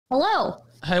Hello.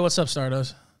 Hey, what's up,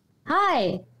 Stardust?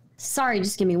 Hi. Sorry,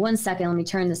 just give me 1 second. Let me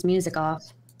turn this music off.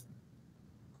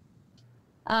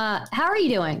 How are you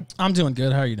doing? I'm doing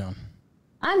good. How are you doing?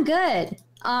 I'm good.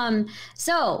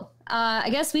 I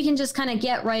guess we can just kind of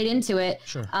get right into it.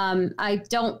 Sure. I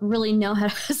don't really know how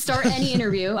to start any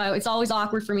interview. It's always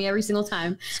awkward for me every single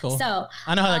time. It's cool. So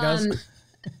I know how that goes.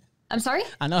 I'm sorry?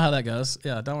 I know how that goes.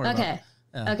 Yeah, don't worry about it.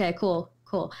 Yeah. Okay, cool.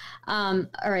 All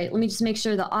right, let me just make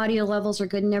sure the audio levels are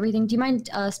good and everything. Do you mind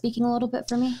speaking a little bit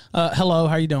for me? Hello,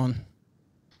 how are you doing?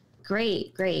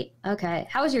 Great. Okay.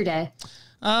 How was your day?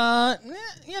 Kind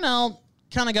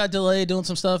of got delayed doing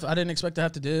some stuff I didn't expect to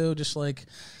have to do, just like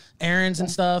errands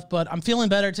and stuff, but I'm feeling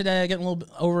better today. Getting a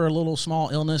little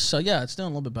small illness. So yeah, it's doing a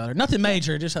little bit better. Nothing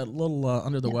major, just had a little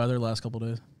under the weather the last couple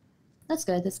of days. That's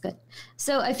good.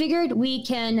 So I figured we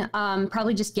can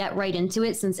probably just get right into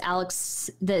it, since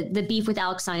the beef with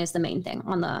Alex Stein is the main thing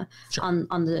on the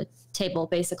on the table,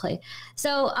 basically.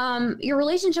 So your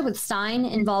relationship with Stein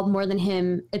involved more than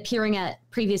him appearing at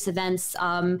previous events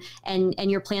and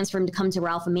your plans for him to come to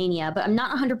Ralphomania, but I'm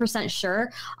not 100%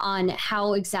 sure on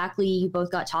how exactly you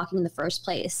both got talking in the first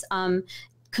place.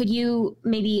 Could you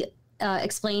maybe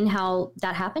explain how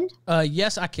that happened?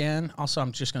 Yes, I can. Also,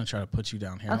 I'm just going to try to put you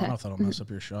down here. Okay. I don't know if that'll mess up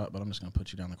your shot, but I'm just going to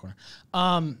put you down the corner.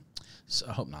 So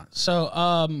I hope not. So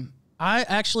I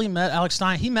actually met Alex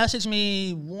Stein. He messaged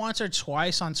me once or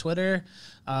twice on Twitter.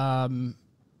 I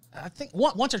think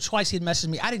once or twice he had messaged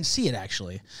me. I didn't see it,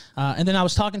 actually. And then I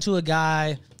was talking to a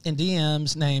guy in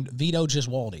DMs named Vito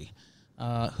Giswaldi,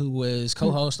 who was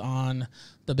co-host on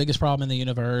The Biggest Problem in the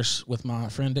Universe with my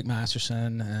friend Dick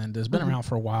Masterson, and has been around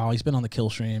for a while. He's been on the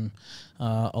Killstream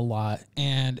a lot.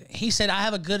 And he said, I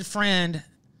have a good friend,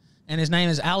 and his name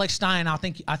is Alex Stein. I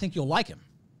think you'll like him.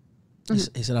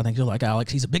 He said, I think you'll like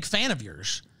Alex. He's a big fan of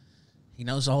yours. He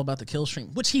knows all about the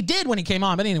Killstream, which he did when he came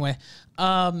on. But anyway,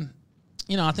 I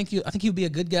think he'd be a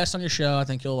good guest on your show. I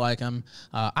think you'll like him.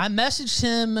 I messaged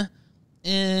him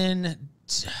in,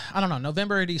 I don't know,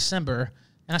 November or December,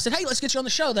 and I said, hey, let's get you on the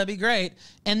show. That'd be great.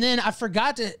 And then I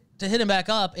forgot to hit him back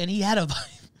up, and he had a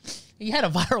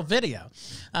viral video.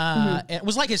 It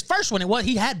was like his first one.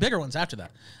 He had bigger ones after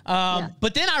that.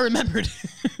 But then I remembered.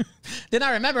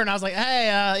 And I was like, hey,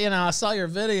 I saw your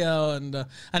video, and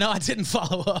I know I didn't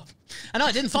follow up. I know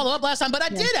I didn't follow up last time, but I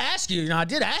did ask you. I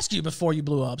did ask you before you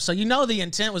blew up. So the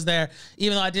intent was there,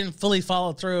 even though I didn't fully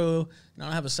follow through. I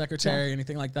don't have a secretary or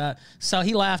anything like that. So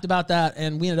he laughed about that,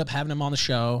 and we ended up having him on the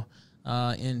show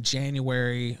in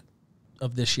January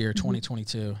of this year,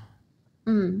 2022.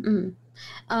 And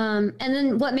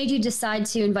then what made you decide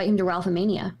to invite him to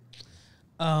Ralphomania?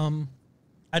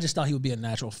 I just thought he would be a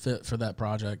natural fit for that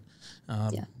project,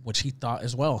 which he thought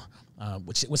as well,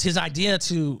 which was his idea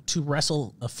to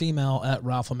wrestle a female at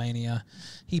Ralphomania.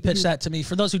 He pitched that to me.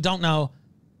 For those who don't know,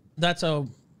 that's a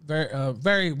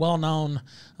very well-known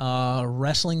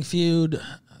wrestling feud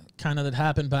kind of that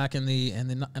happened back in the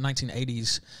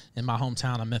 1980s in my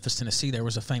hometown of Memphis, Tennessee. There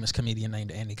was a famous comedian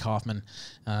named Andy Kaufman,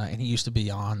 and he used to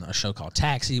be on a show called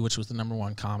Taxi, which was the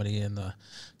 #1 comedy in the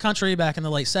country back in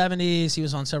the late 70s. He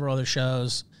was on several other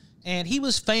shows, and he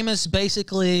was famous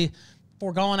basically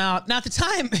for going out. Now, at the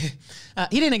time,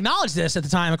 he didn't acknowledge this at the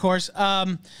time, of course,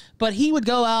 but he would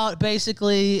go out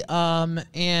basically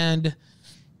and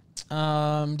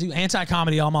do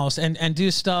anti-comedy almost, and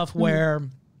do stuff where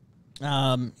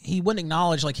he wouldn't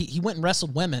acknowledge, like he went and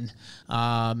wrestled women,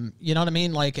 you know what I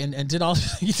mean? Like, and did all,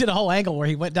 he did a whole angle where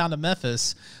he went down to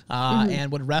Memphis,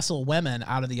 and would wrestle women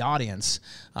out of the audience,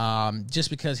 just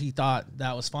because he thought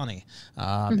that was funny.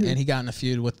 And he got in a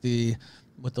feud with the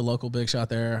local big shot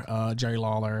there, Jerry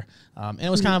Lawler. And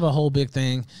it was kind of a whole big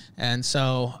thing. And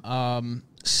so,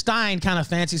 Stein kind of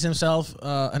fancies himself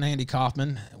an Andy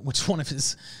Kaufman, which one of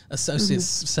his associates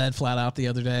said flat out the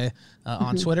other day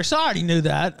on Twitter. So I already knew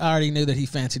that. I already knew that he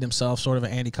fancied himself sort of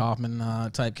an Andy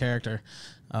Kaufman type character.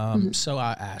 So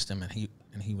I asked him, and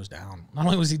he was down. Not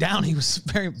only was he down, he was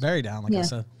very, very down, like I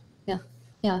said.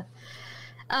 Yeah.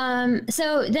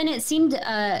 So then it seemed,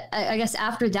 I guess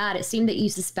after that, it seemed that you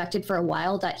suspected for a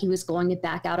while that he was going to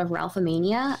back out of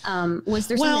Ralphomania. Was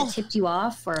there something that tipped you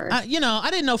off, or? I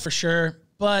didn't know for sure.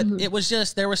 But it was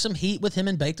just, there was some heat with him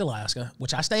in Baked Alaska,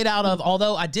 which I stayed out of,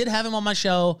 although I did have him on my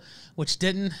show, which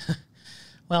didn't,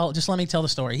 well, just let me tell the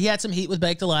story. He had some heat with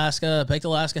Baked Alaska. Baked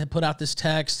Alaska had put out this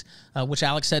text, which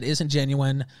Alex said isn't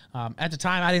genuine. At the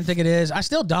time, I didn't think it is. I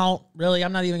still don't, really.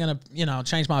 I'm not even going to,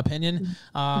 change my opinion.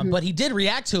 But he did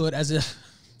react to it as if,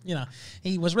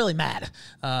 he was really mad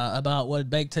about what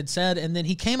Baked had said. And then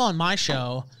he came on my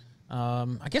show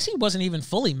I guess he wasn't even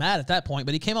fully mad at that point,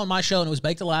 but he came on my show, and it was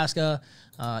Baked Alaska.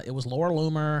 It was Laura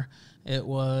Loomer. It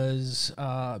was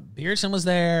Beardson was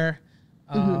there.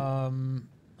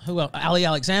 Who else? Ali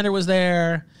Alexander was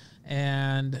there,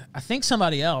 and I think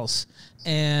somebody else.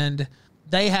 And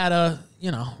they had a,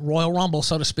 Royal Rumble,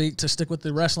 so to speak, to stick with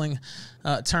the wrestling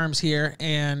terms here,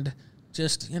 and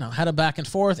just, had a back and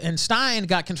forth. And Stein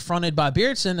got confronted by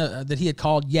Beardson that he had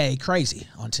called Yay crazy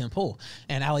on Tim Pool.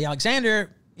 And Ali Alexander,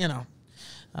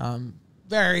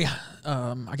 very,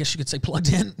 I guess you could say,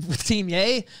 plugged in with Team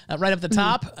Yay right up the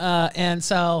top. And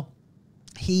so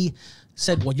he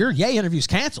said, well, your Yay interview's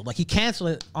canceled. Like, he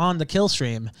canceled it on the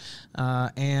Killstream.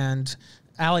 And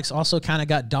Alex also kind of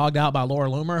got dogged out by Laura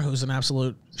Loomer, who's an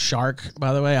absolute shark,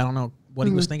 by the way. I don't know what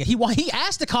he was thinking. He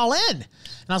asked to call in. And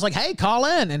I was like, hey, call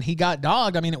in. And he got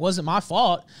dogged. I mean, it wasn't my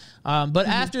fault. But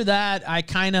after that, I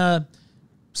kind of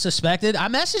suspected. I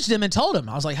messaged him and told him.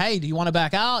 I was like, hey, do you want to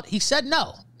back out? He said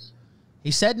no. He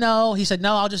said no,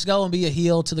 I'll just go and be a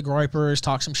heel to the Groypers,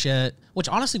 talk some shit, which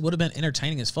honestly would have been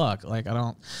entertaining as fuck. Like, I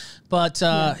don't, but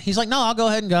he's like, no, I'll go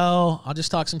ahead and go. I'll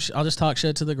just talk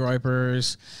shit to the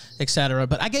Groypers, etc.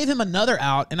 But I gave him another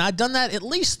out, and I'd done that at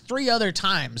least 3 other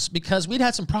times because we'd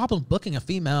had some problems booking a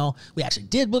female. We actually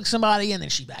did book somebody, and then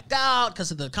she backed out because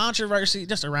of the controversy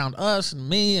just around us and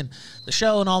me and the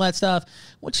show and all that stuff,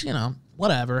 which,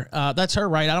 whatever. That's her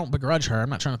right. I don't begrudge her. I'm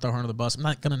not trying to throw her under the bus. I'm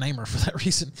not going to name her for that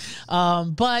reason.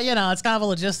 But, it's kind of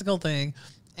a logistical thing.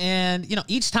 And,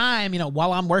 each time,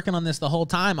 while I'm working on this the whole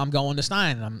time, I'm going to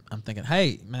Stein. And I'm thinking,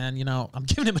 hey, man, I'm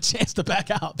giving him a chance to back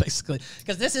out, basically.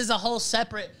 Because this is a whole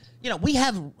separate, we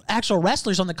have actual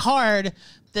wrestlers on the card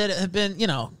that have been,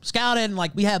 scouted and,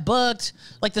 like, we have booked.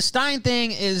 Like, the Stein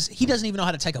thing is he doesn't even know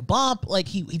how to take a bump. Like,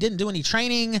 he didn't do any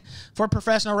training for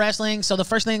professional wrestling. So the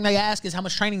first thing they ask is, how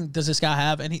much training does this guy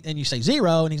have? And you say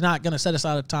 0, and he's not going to set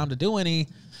aside time to do any.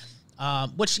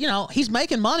 Which, he's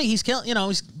making money. He's killing,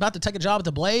 he's about to take a job at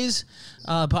the Blaze.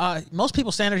 By most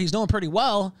people's standard, he's doing pretty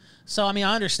well. So, I mean,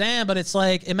 I understand, but it's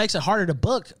like, it makes it harder to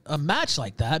book a match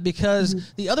like that because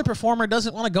the other performer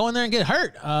doesn't want to go in there and get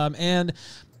hurt. And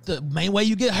the main way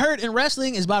you get hurt in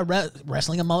wrestling is by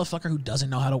wrestling a motherfucker who doesn't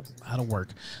know how to work.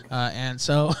 And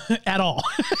so, at all.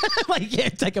 Like, you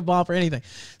can't take a bump or anything.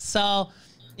 So,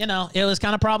 it was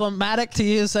kind of problematic to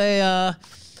use a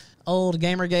old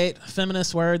Gamergate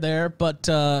feminist word there, but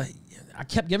I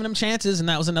kept giving him chances, and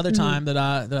that was another time that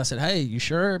I said, hey, you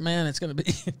sure, man? It's going to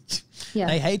be...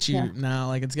 They hate you now.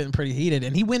 Like, it's getting pretty heated.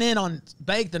 And he went in on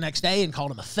Bake the next day and called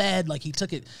him a Fed. Like, he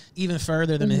took it even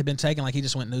further than it had been taken. Like, he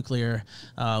just went nuclear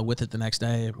with it the next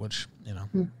day, which,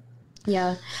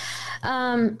 Yeah.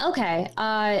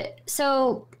 Okay.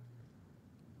 So...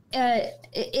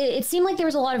 It seemed like there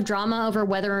was a lot of drama over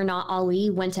whether or not Ali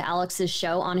went to Alex's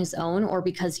show on his own or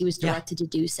because he was directed to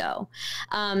do so.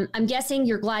 I'm guessing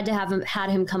you're glad to have had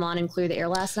him come on and clear the air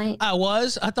last night. I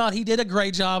was. I thought he did a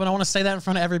great job, and I want to say that in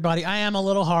front of everybody. I am a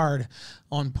little hard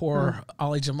on poor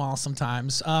Ali Jamal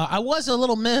sometimes. I was a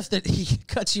little miffed that he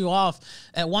cut you off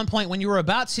at one point when you were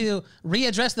about to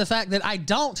readdress the fact that I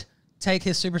don't take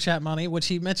his super chat money, which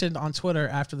he mentioned on Twitter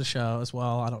after the show as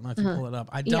well. I don't know if you pull it up.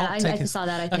 I don't. I saw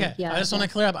that. I think. Okay. Yeah. I just want to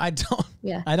clear up. I don't.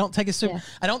 Yeah. I don't take his super.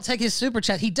 I don't take his super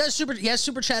chat. He does super. He has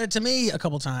super chatted to me a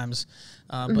couple times,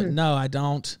 but no, I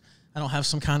don't. I don't have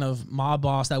some kind of mob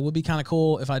boss. That would be kind of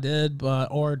cool if I did, but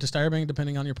or disturbing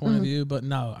depending on your point of view. But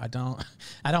no, I don't.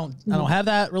 I don't have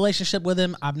that relationship with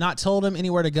him. I've not told him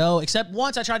anywhere to go except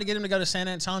once I tried to get him to go to San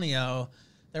Antonio.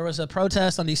 There was a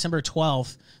protest on December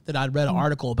 12th that I'd read an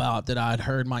article about that I'd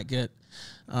heard might get,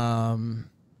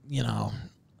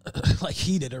 like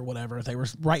heated or whatever. They were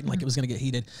writing like it was going to get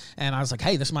heated. And I was like,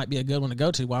 hey, this might be a good one to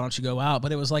go to. Why don't you go out?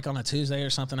 But it was like on a Tuesday or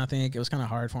something, I think. It was kind of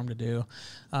hard for him to do.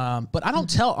 But I don't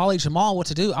tell Ali Jamal what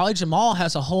to do. Ali Jamal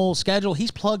has a whole schedule.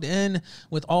 He's plugged in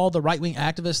with all the right-wing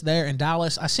activists there in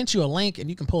Dallas. I sent you a link, and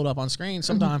you can pull it up on screen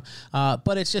sometime.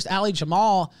 But it's just Ali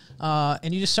Jamal,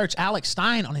 and you just search Alex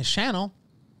Stein on his channel.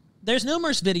 There's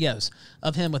numerous videos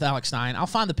of him with Alex Stein. I'll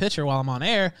find the picture while I'm on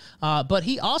air. But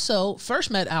he also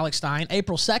first met Alex Stein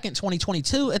April 2nd,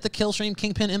 2022 at the Killstream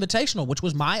Kingpin Invitational, which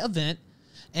was my event.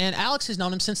 And Alex has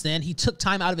known him since then. He took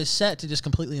time out of his set to just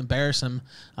completely embarrass him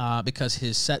because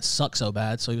his set sucked so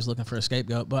bad. So he was looking for a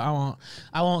scapegoat. But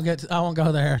I won't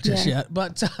go there just yet.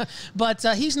 But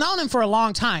he's known him for a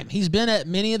long time. He's been at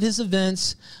many of his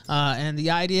events, and the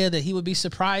idea that he would be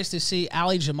surprised to see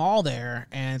Ali Jamal there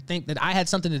and think that I had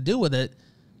something to do with it.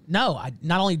 No,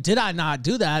 not only did I not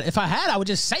do that, if I had, I would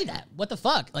just say that. What the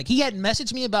fuck? Like, he hadn't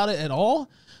messaged me about it at all.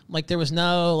 Like, there was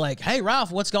no, like, hey,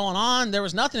 Ralph, what's going on? There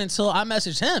was nothing until I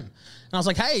messaged him. And I was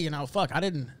like, hey, fuck, I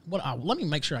didn't, let me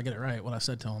make sure I get it right, what I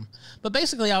said to him. But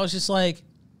basically, I was just like,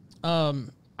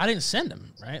 I didn't send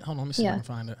him, right? Hold on, let me see if I can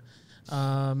find it.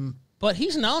 But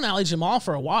he's known Ali Jamal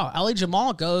for a while. Ali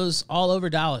Jamal goes all over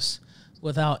Dallas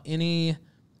without any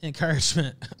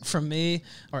encouragement from me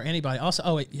or anybody. Also,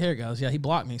 oh, wait, here it goes. Yeah, he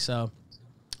blocked me, so.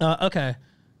 Okay.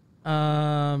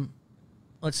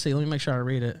 Let's see. Let me make sure I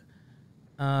read it.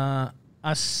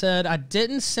 I said I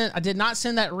did not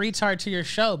send that retard to your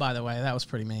show, by the way. That was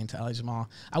pretty mean to Ali Jamal.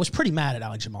 I was pretty mad at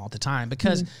Ali Jamal at the time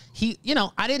because he,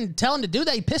 I didn't tell him to do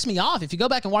that. He pissed me off. If you go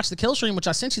back and watch the Killstream, which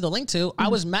I sent you the link to, I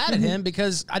was mad at him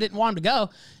because I didn't want him to go.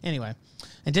 Anyway,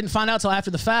 and didn't find out till after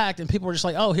the fact, and people were just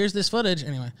like, oh, here's this footage.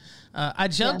 Anyway, I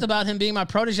joked about him being my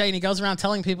protege, and he goes around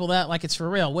telling people that like it's for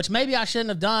real, which maybe I shouldn't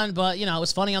have done, but, it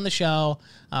was funny on the show.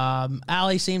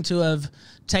 Ali seemed to have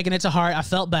taken it to heart. I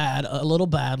felt bad, a little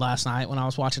bad last night when I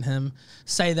was watching him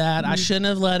say that. I shouldn't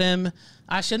have let him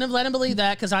believe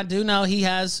that, because I do know he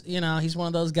has, he's one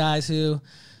of those guys who'll,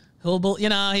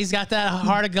 he's got that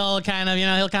heart of gold kind of,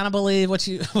 he'll kind of believe what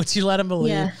you let him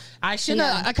believe. Yeah. I shouldn't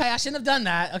have done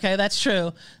that. Okay, that's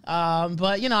true.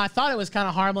 But I thought it was kind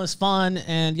of harmless fun,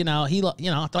 and I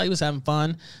thought he was having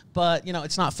fun, but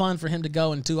it's not fun for him to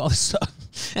go and do all this stuff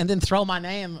and then throw my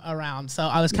name around. So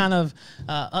I was kind of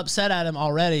upset at him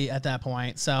already at that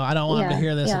point. So I don't want him to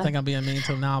hear this and think I'm being mean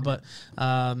to him now. But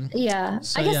I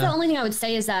guess the only thing I would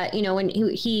say is that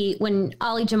when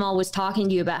Ali Jamal was talking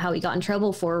to you about how he got in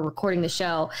trouble for recording the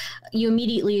show, you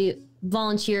immediately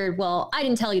volunteered, well, I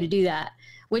didn't tell you to do that,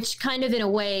 which kind of in a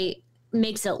way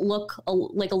makes it look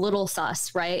like a little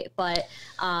sus, right? But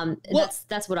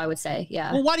that's what I would say.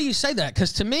 Yeah. Well, why do you say that?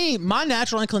 Because to me, my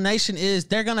natural inclination is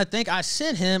they're going to think I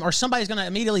sent him, or somebody's going to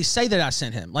immediately say that I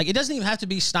sent him. Like, it doesn't even have to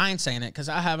be Stein saying it, because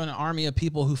I have an army of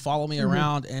people who follow me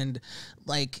around and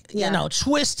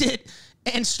twist it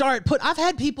and I've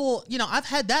had people, I've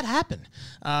had that happen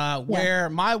where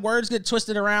my words get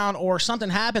twisted around, or something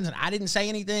happens and I didn't say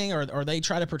anything, or they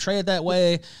try to portray it that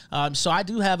way. So I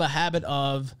do have a habit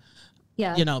of,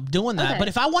 doing that. Okay. But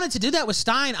if I wanted to do that with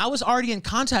Stein, I was already in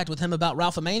contact with him about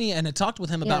Ralphomania and had talked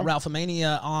with him about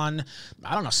Ralphomania on,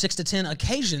 6 to 10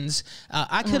 occasions.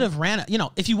 I could have ran it.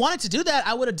 If you wanted to do that,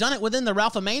 I would have done it within the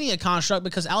Ralphomania construct,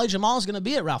 because Ali Jamal is going to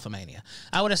be at Ralphomania.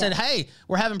 I would have said, hey,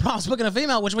 we're having problems booking a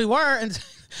female, which we were, and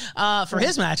for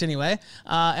his match anyway.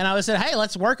 And I would have said, hey,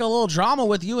 let's work a little drama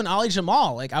with you and Ali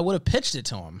Jamal. Like, I would have pitched it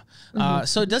to him.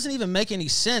 So it doesn't even make any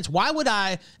sense. Why would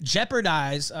I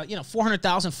jeopardize,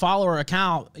 400,000 follower account,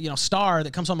 star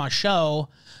that comes on my show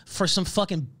for some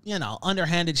fucking,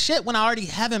 underhanded shit when I already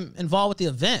have him involved with the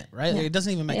event, right? Like, it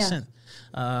doesn't even make sense.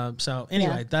 So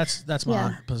anyway, that's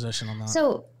my position on that.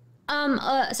 So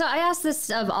I asked this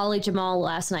of Ali Jamal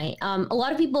last night. A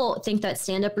lot of people think that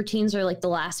stand-up routines are like the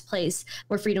last place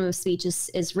where freedom of speech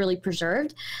is really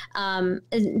preserved.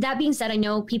 That being said, I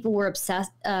know people were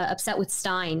upset with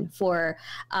Stein for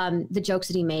the jokes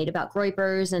that he made about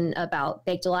Groypers and about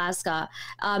Baked Alaska.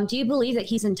 Do you believe that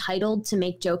he's entitled to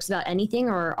make jokes about anything,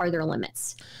 or are there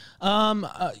limits?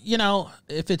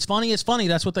 If it's funny, it's funny.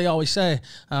 That's what they always say.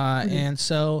 And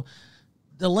so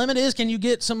the limit is, can you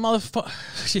get some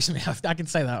excuse me, I can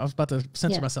say that. I was about to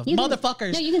censor myself.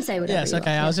 Motherfuckers. No, you can say whatever. Yes,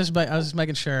 okay. I was just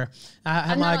making sure. I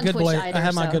had my good boy. I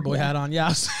had my good boy hat on. Yeah,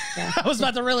 I was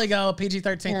about to really go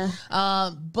PG-13.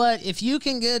 But if you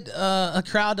can get a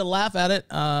crowd to laugh at it,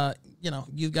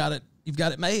 you've got it. You've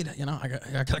got it made. I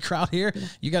got a crowd here.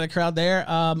 You got a crowd there.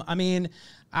 I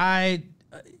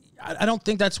don't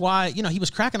think that's why. He was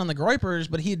cracking on the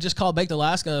Groypers, but he had just called Baked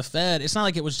Alaska a Fed. It's not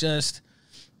like it was just,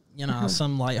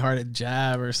 some lighthearted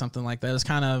jab or something like that. It was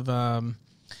kind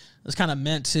of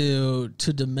meant to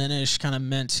diminish, kind of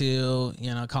meant to,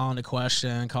 call into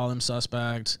question, call them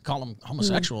suspect, call them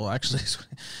homosexual, actually,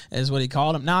 is what he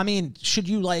called him. Now, I mean, should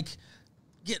you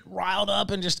get riled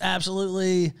up and just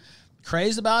absolutely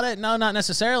crazed about it? No, not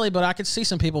necessarily, but I could see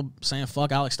some people saying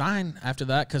fuck Alex Stein after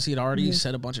that, because he'd already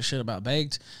said a bunch of shit about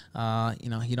Baked.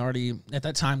 He'd already, at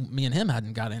that time, me and him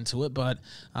hadn't got into it, but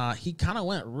he kind of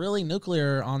went really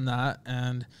nuclear on that.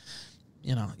 And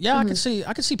I could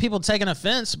see people taking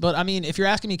offense, but I mean, if you're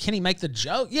asking me, can he make the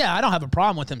joke? Yeah, I don't have a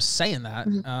problem with him saying that.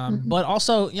 But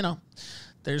also,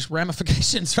 there's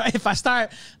ramifications, right? If I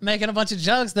start making a bunch of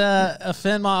jokes that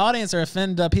offend my audience, or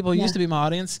offend people who used to be my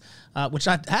audience, which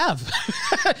I have,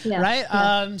 right?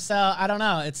 Yeah. So I don't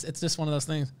know. It's just one of those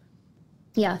things.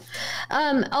 Yeah.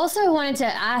 Also, I wanted to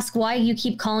ask why you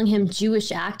keep calling him Jewish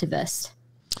activist.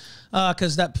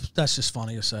 Because that's just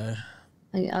funny to say.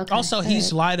 Okay. Also,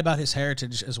 he's lied about his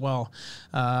heritage as well.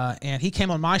 And he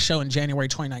came on my show in January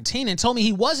 2019 and told me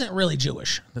he wasn't really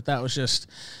Jewish, that was just,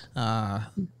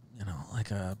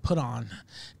 a put on,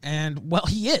 and well,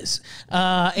 he is,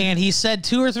 and he said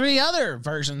 2 or 3 other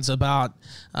versions about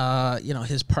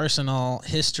his personal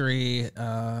history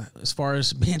as far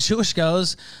as being Jewish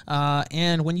goes,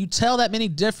 and when you tell that many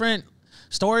different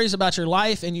stories about your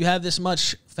life and you have this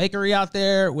much fakery out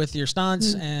there with your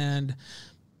stunts and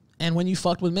when you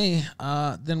fucked with me,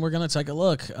 then we're going to take a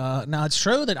look. Now, it's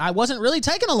true that I wasn't really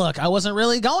taking a look. I wasn't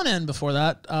really going in before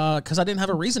that because I didn't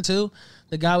have a reason to.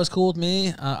 The guy was cool with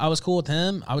me. I was cool with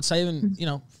him. I would say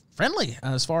even, friendly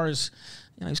as far as,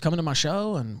 he's coming to my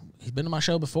show and he's been to my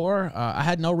show before. I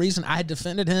had no reason. I had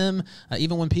defended him.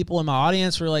 Even when people in my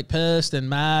audience were like pissed and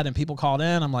mad and people called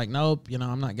in, I'm like, nope,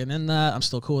 I'm not getting in that. I'm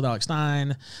still cool with Alex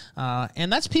Stein.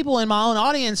 And that's people in my own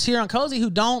audience here on Cozy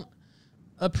who don't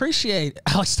appreciate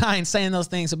Alex Stein saying those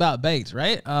things about Baked,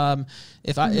 right?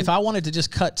 If I wanted to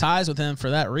just cut ties with him for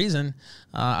that reason,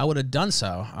 I would have done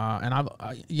so. And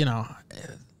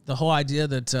the whole idea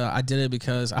that I did it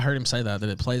because I heard him say that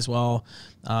it plays well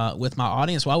with my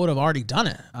audience. Well, I would have already done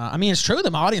it. I mean, it's true that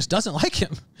my audience doesn't like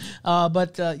him,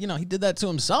 but he did that to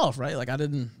himself, right? Like I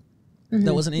didn't.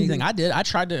 That wasn't anything I did.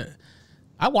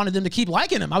 I wanted them to keep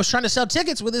liking him. I was trying to sell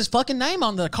tickets with his fucking name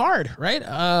on the card, right?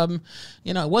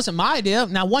 It wasn't my idea.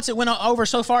 Now, once it went over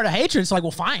so far to hatred, it's like,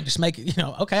 well, fine, just make it,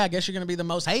 okay, I guess you're going to be the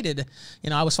most hated.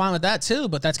 I was fine with that too,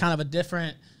 but that's kind of a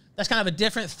different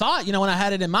thought. When I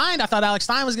had it in mind, I thought Alex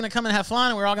Stein was going to come and have fun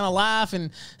and we were all going to laugh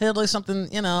and he'll do something,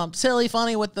 silly,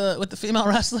 funny with the female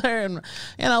wrestler and,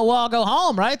 we'll all go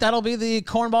home, right? That'll be the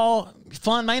cornball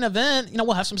fun main event.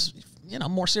 We'll have some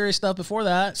more serious stuff before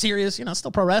that. Serious,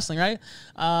 still pro wrestling, right?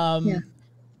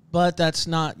 But that's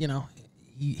not,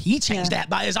 he changed that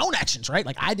by his own actions, right?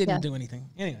 Like I didn't do anything.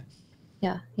 Anyway.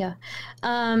 Yeah.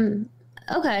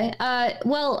 Okay.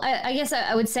 Well, I guess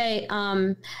I would say,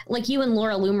 like you and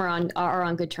Laura Loomer are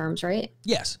on good terms, right?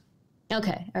 Yes.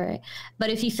 Okay. All right. But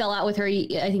if you fell out with her,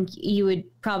 I think you would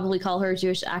probably call her a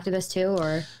Jewish activist too,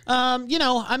 or?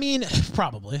 I mean,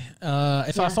 probably.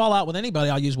 If I fall out with anybody,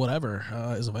 I'll use whatever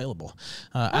is available.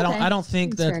 I don't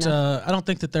think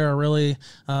that there are really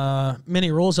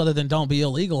many rules other than don't be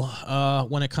illegal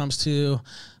when it comes to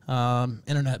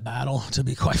internet battle, to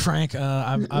be quite frank.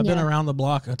 I've been around the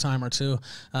block a time or two,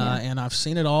 and I've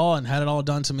seen it all and had it all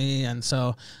done to me. And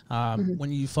so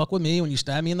when you fuck with me, when you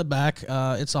stab me in the back,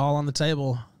 it's all on the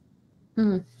table.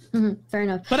 Fair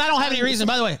enough. But I don't have any reason.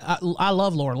 By the way, I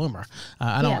love Laura Loomer.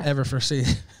 I don't ever foresee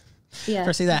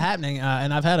that happening.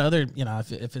 And I've had other,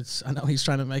 if it's, I know he's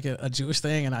trying to make it a Jewish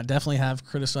thing, and I definitely have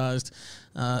criticized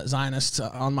Zionists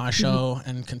on my show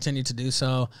and continue to do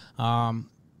so.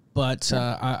 But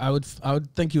I would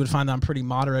think you would find that I'm pretty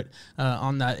moderate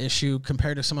on that issue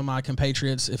compared to some of my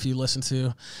compatriots. If you listen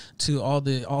to all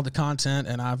the content,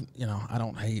 and I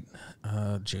don't hate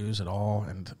Jews at all,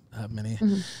 and have many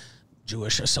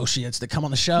Jewish associates that come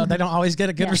on the show. They don't always get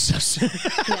a good reception.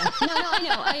 No,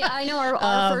 I know.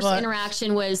 Our first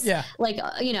interaction was like,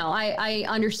 I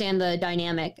understand the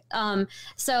dynamic.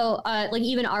 So like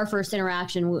even our first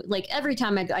interaction, like every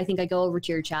time I think I go over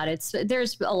to your chat,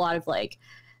 there's a lot of like.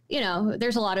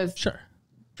 There's a lot of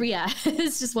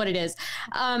it's just what it is.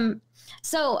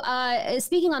 So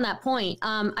speaking on that point,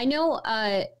 I know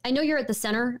you're at the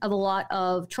center of a lot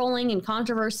of trolling and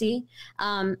controversy,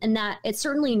 and that it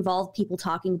certainly involved people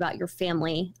talking about your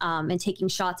family and taking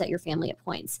shots at your family at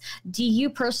points. Do you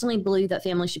personally believe that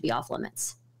family should be off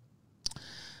limits?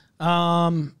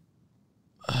 I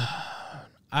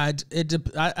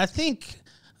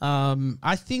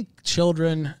think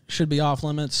children should be off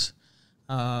limits.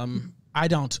 I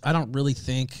don't really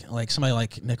think like somebody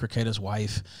like Nick Rekieta's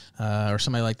wife, or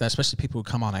somebody like that, especially people who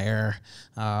come on air.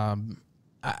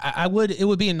 It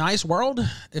would be a nice world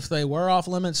if they were off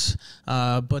limits,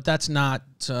 but that's not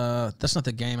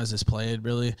the game as it's played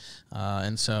really.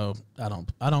 And so I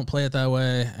don't play it that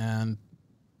way. And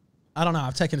I don't know,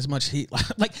 I've taken as much heat,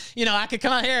 like, I could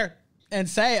come out here and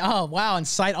say, oh, wow, and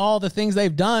cite all the things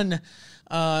they've done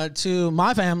to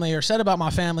my family or said about my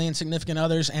family and significant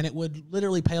others, and it would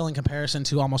literally pale in comparison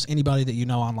to almost anybody that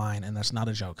online, and that's not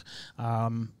a joke.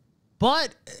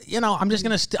 But I'm just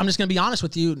gonna be honest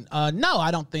with you. No,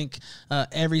 I don't think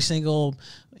every single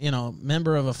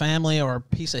member of a family or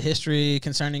piece of history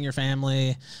concerning your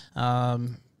family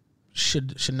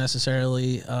should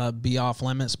necessarily be off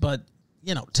limits. But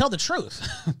tell the truth,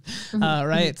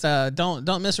 right?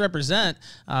 Don't misrepresent.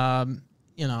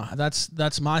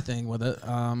 That's my thing with it.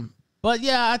 But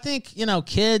yeah, I think,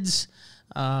 kids,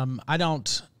 I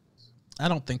don't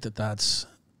think that that's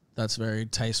That's very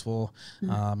tasteful.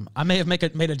 I may have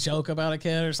made a joke about a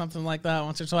kid or something like that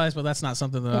once or twice, but that's not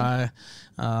something that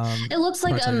it looks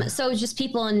like so just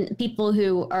people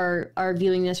who are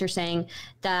viewing this are saying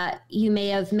that you may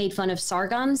have made fun of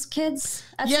Sargon's kids.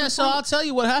 Yeah, so I'll tell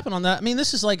you what happened on that. I mean,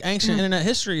 this is like ancient internet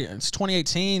history. It's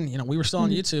 2018. You know, we were still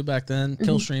on YouTube back then.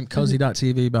 Killstream,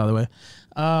 cozy.tv, by the way.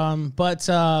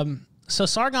 So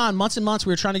Sargon, months and months,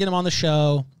 we were trying to get him on the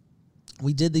show.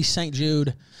 We did the St.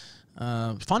 Jude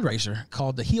fundraiser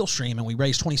called the Killstream, and we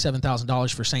raised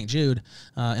 $27,000 for St. Jude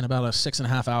in about a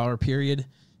 6.5 hour period.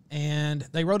 And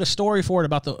they wrote a story for it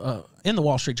about in the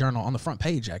Wall Street Journal on the front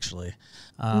page, actually.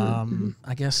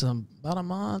 I guess about a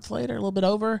month later, a little bit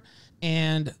over.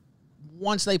 And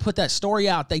once they put that story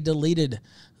out, they deleted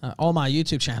all my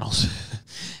YouTube channels.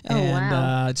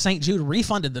 And St. Jude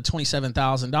refunded the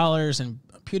 $27,000, and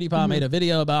PewDiePie made a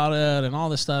video about it and all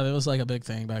this stuff. It was like a big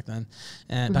thing back then,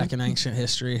 and back in ancient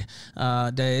history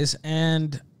days.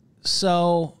 And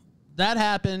so that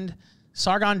happened.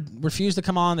 Sargon refused to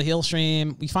come on the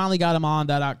Killstream. We finally got him on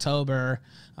that October,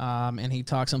 and he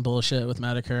talked some bullshit with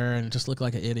Medicare and just looked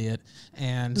like an idiot.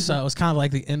 And so it was kind of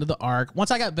like the end of the arc.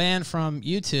 Once I got banned from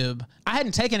YouTube, I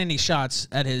hadn't taken any shots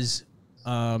at his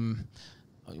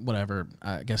whatever,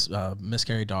 I guess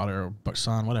miscarried daughter or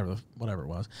son, whatever it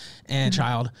was, and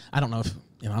child. I don't know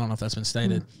if that's been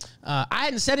stated. I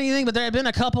hadn't said anything, but there had been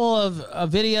a couple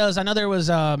of videos. I know there was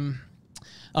a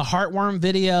heartworm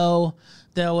video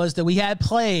that we had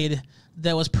played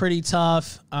that was pretty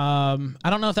tough. I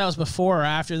don't know if that was before or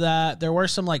after that. There were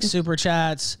some like super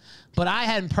chats, but I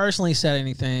hadn't personally said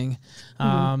anything.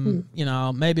 You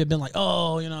know, maybe I've been like,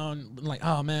 oh, you know, like,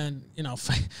 oh man, you know,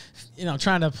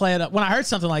 trying to play it up. When I heard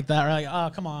something like that, we're like,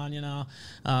 oh, come on, you know,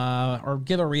 or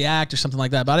give a react or something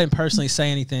like that. But I didn't personally say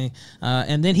anything.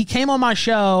 And then he came on my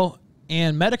show,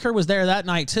 and Medicare was there that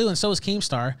night too, and so was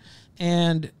Keemstar.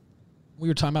 And we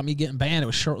were talking about me getting banned. It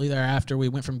was shortly thereafter we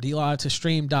went from DLive to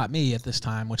Stream.me at this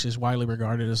time, which is widely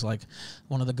regarded as like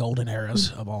one of the golden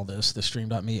eras of all this, the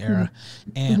Stream.me era,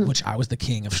 and which I was the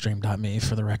king of Stream.me,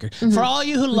 for the record. For all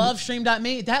you who love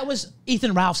Stream.me, that was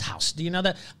Ethan Ralph's house. Do you know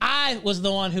that? I was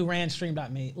the one who ran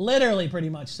Stream.me, literally, pretty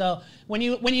much. So when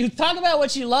you talk about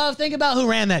what you love, think about who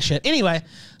ran that shit. Anyway,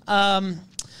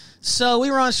 so we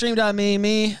were on Stream.me,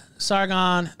 me,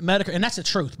 Sargon, Medicare, and that's the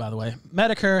truth, by the way.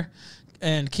 Medicare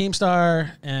and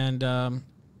Keemstar, and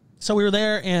so we were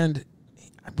there, and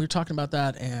we were talking about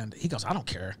that, and he goes, I don't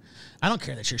care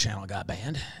that your channel got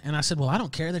banned. And I said, well, I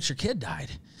don't care that your kid died,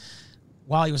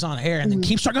 while he was on air. And then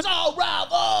Keemstar goes, oh, Rob,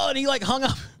 oh, and he like hung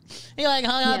up. He like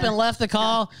hung up and left the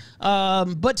call.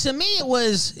 But to me, it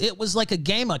was like a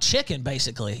game of chicken,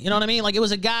 basically. You know what I mean? Like, it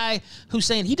was a guy who's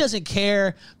saying he doesn't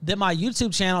care that my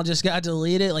YouTube channel just got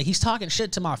deleted. Like, he's talking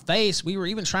shit to my face. We were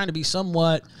even trying to be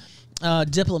somewhat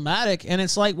diplomatic, and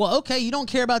it's like, well, okay, you don't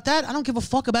care about that. I don't give a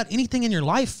fuck about anything in your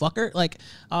life, fucker. Like,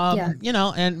 you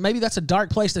know, and maybe that's a dark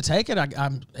place to take it.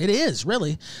 It is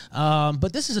really,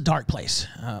 but this is a dark place.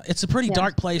 It's a pretty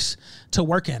dark place to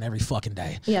work in every fucking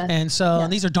day. Yeah. And so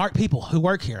and these are dark people who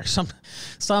work here. Some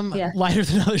lighter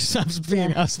than others. Some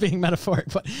being metaphoric,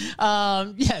 but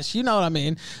yes, you know what I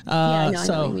mean. I know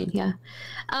what you mean. Yeah.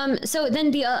 So then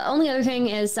the only other thing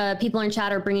is people in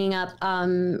chat are bringing up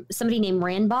somebody named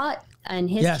Randbot and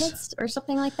his kids or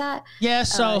something like that. Yeah,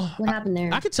 so what happened there?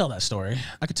 I could tell that story.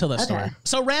 Story.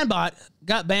 So Randbot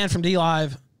got banned from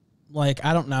DLive, like,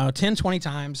 I don't know, 10, 20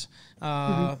 times,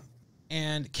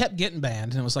 and kept getting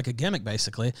banned, and it was like a gimmick,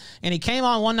 basically. And he came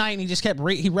on one night, and he just kept,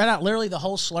 he read out literally the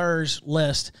whole slurs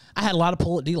list. I had a lot of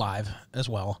pull at DLive as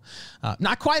well.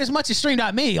 Not quite as much as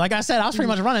Stream.me. Like I said, I was pretty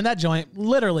much running that joint,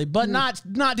 literally, but not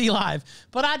DLive.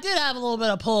 But I did have a little bit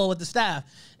of pull with the staff.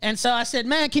 And so I said,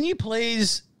 man, can you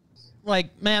please,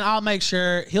 like, man, I'll make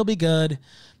sure he'll be good.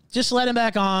 Just let him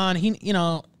back on. He, you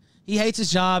know, he hates his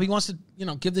job. He wants to, you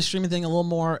know, give the streaming thing a little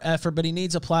more effort, but he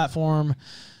needs a platform.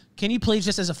 Can you please,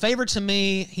 just as a favor to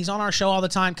me, he's on our show all the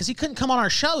time, because he couldn't come on our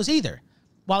shows either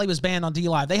while he was banned on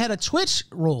DLive. They had a Twitch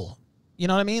rule. You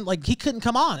know what I mean? Like, he couldn't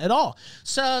come on at all.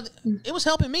 So it was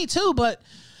helping me too, but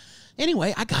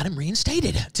anyway, I got him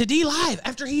reinstated to DLive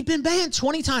after he'd been banned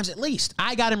 20 times at least.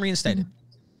 I got him reinstated.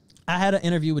 I had an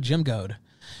interview with Jim Goad,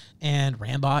 and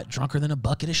Rambot, drunker than a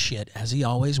bucket of shit, as he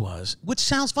always was, which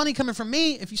sounds funny coming from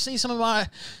me if you see some of my,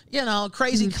 you know,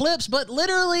 crazy clips, but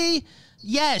literally,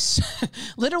 yes.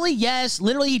 Literally, yes.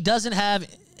 Literally, he doesn't have,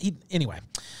 anyway,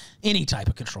 any type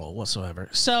of control whatsoever.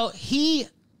 So he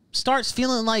starts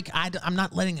feeling like I'm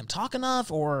not letting him talk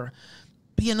enough or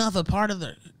be enough a part of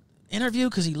the interview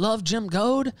because he loved Jim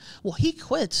Goad. Well, he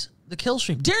quits the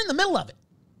Killstream during the middle of it.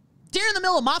 During the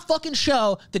middle of my fucking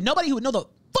show that nobody who would know the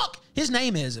fuck his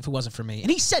name is if it wasn't for me. And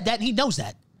he said that, and he knows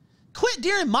that. quit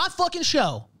during my fucking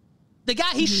show. The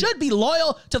guy he should be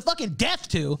loyal to fucking death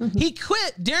to, he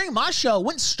quit during my show,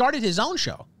 went and started his own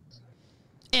show,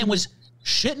 and was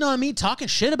shitting on me, talking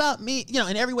shit about me, you know,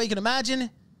 in every way you can imagine.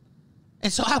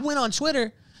 And so I went on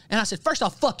Twitter and I said, first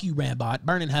off, fuck you, Rambot,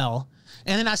 burn in hell.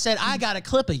 And then I said, I got a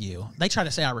clip of you. They tried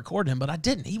to say I recorded him, but I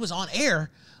didn't. He was on air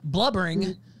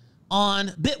blubbering on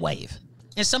Bitwave.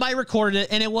 And somebody recorded it,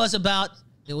 and it was about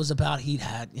he'd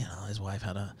had, you know, his wife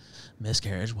had a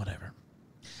miscarriage, whatever.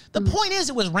 The point is,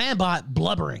 it was Rambot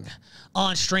blubbering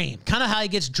on stream. Kind of how he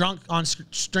gets drunk on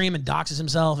stream and doxes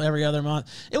himself every other month.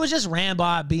 It was just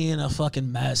Rambot being a fucking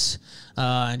mess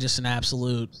and just an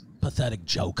absolute pathetic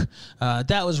joke.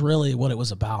 That was really what it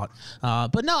was about.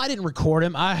 But no, I didn't record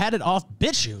him. I had it off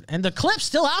BitChute, and the clip's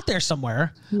still out there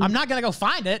somewhere. I'm not gonna go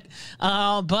find it,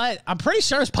 but I'm pretty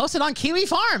sure it's posted on Kiwi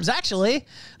Farms, actually.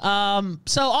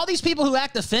 So all these people who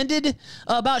act offended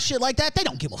about shit like that, they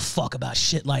don't give a fuck about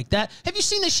shit like that. Have you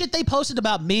seen the shit they posted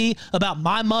about me, about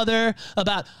my mother,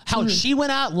 about how she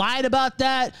went out, lied about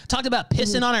that, talked about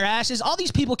pissing on her ashes? All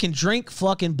these people can drink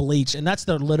fucking bleach, and that's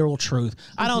the literal truth.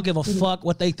 I don't give a fuck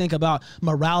what they think about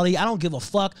morality. I don't give a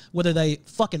fuck whether they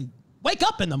fucking wake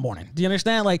up in the morning. Do you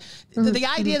understand? Like, the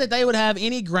idea that they would have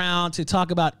any ground to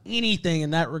talk about anything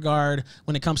in that regard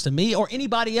when it comes to me or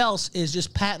anybody else is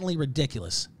just patently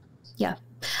ridiculous. Yeah.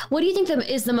 What do you think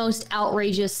is the most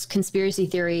outrageous conspiracy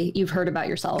theory you've heard about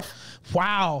yourself?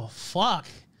 Wow. Fuck.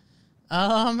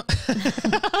 I'm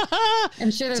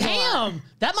sure there's damn,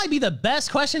 that might be the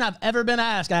best question I've ever been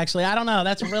asked, actually. I don't know.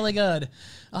 That's really good.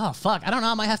 Oh, fuck. I don't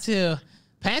know. I might have to...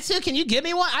 Pantsu, can you give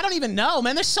me one? I don't even know,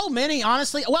 man. There's so many,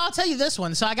 honestly. Well, I'll tell you this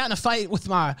one. So I got in a fight with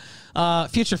my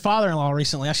future father-in-law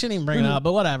recently. I shouldn't even bring it up,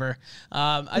 but whatever.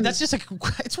 That's just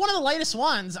it's one of the latest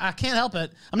ones. I can't help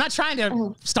it. I'm not trying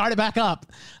to start it back up.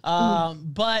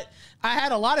 But I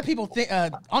had a lot of people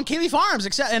on Kiwi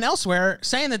Farms and elsewhere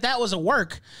saying that was a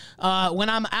work when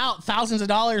I'm out thousands of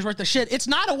dollars worth of shit. It's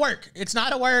not a work. It's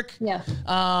not a work. Yeah.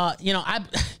 You know,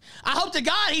 I hope to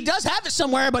God he does have it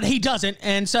somewhere, but he doesn't.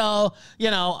 And so,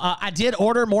 you know, I did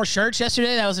order more shirts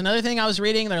yesterday. That was another thing I was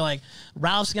reading. They're like,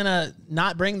 Ralph's going to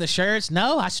not bring the shirts.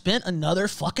 No, I spent another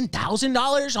fucking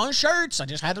 $1,000 on shirts. I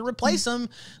just had to replace them.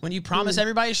 When you promise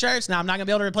everybody shirts, now I'm not going to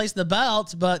be able to replace the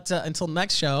belt, but until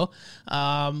next show.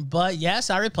 But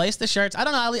yes, I replaced the shirts. I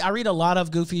don't know. I read a lot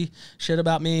of goofy shit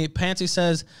about me. Pansy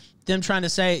says, them trying to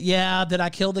say, yeah, did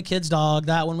I kill the kid's dog?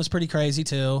 That one was pretty crazy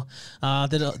too.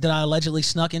 That I allegedly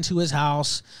snuck into his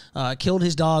house, killed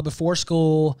his dog before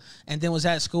school, and then was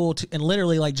at school and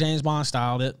literally like James Bond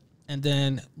styled it, and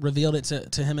then revealed it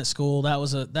to him at school. That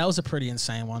was a pretty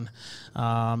insane one.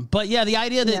 But yeah, the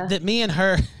idea that me and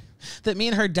her. That me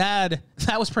and her dad,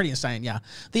 that was pretty insane. Yeah,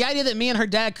 the idea that me and her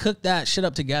dad cooked that shit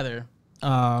up together.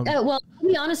 Well, to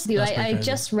be honest with you, I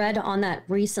just read on that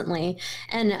recently,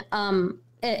 and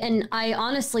I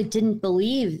honestly didn't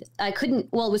believe, it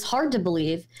was hard to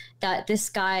believe that this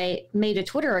guy made a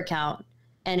Twitter account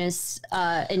and is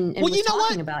and was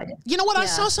talking about it. You know what? Yeah. I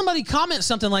saw somebody comment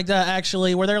something like that,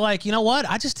 actually, where they're like, you know what?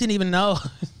 I just didn't even know.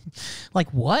 Like,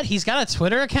 what? He's got a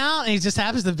Twitter account and he just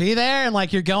happens to be there and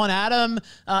like you're going at him.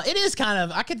 It is kind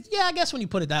of, I guess when you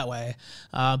put it that way.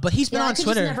 But he's been on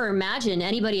Twitter. I could just never imagine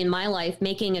anybody in my life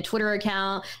making a Twitter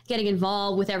account, getting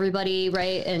involved with everybody,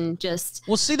 right? And just.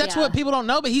 Well, see, that's what people don't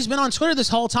know, but he's been on Twitter this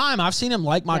whole time. I've seen him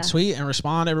like my tweet and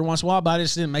respond every once in a while, but I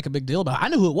just didn't make a big deal about it. I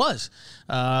knew who it was.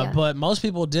 But most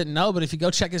people didn't know. But if you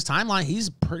go check his timeline, he's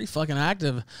pretty fucking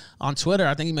active on Twitter.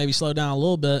 I think he maybe slowed down a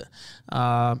little bit.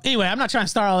 Anyway, I'm not trying to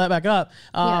start all that back up.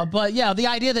 But yeah, the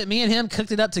idea that me and him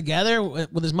cooked it up together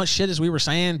with as much shit as we were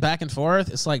saying back and forth,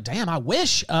 it's like, damn, I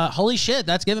wish. Holy shit,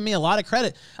 that's giving me a lot of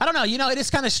credit. I don't know. You know, it is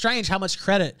kind of strange how much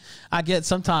credit I get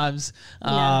sometimes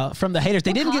from the haters.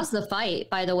 They didn't get the fight,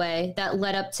 by the way, that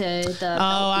led up to the.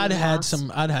 Oh, I'd had some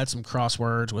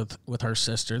crosswords with her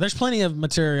sister. There's plenty of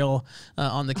material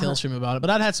on the Killstream about it,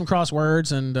 but I'd had some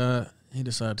crosswords, and he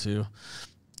decided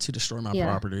to destroy my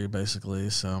property, basically.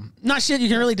 So not shit you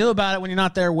can really do about it when you're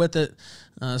not there with it.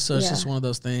 So it's just one of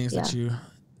those things that you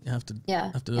have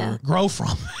to grow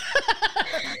from.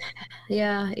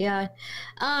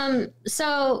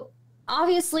 So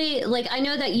obviously, like, I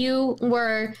know that you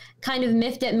were kind of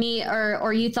miffed at me,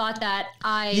 or you thought that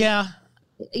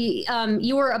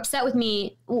you were upset with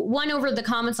me, one, over the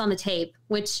comments on the tape,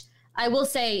 which I will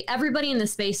say everybody in the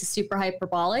space is super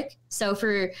hyperbolic. So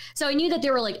I knew that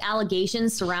there were like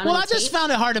allegations surrounding. Well, I just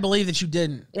found it hard to believe that you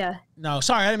didn't. Yeah. No,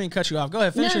 sorry, I didn't mean to cut you off. Go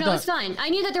ahead, finish your thought. No, it's fine. I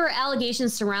knew that there were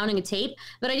allegations surrounding a tape,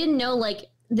 but I didn't know like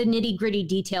the nitty gritty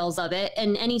details of it.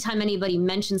 And anytime anybody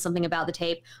mentioned something about the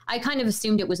tape, I kind of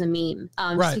assumed it was a meme,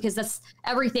 just because that's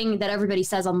everything that everybody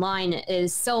says online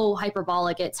is so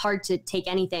hyperbolic. It's hard to take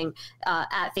anything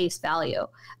at face value.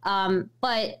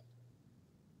 But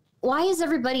why is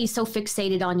everybody so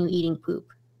fixated on you eating poop?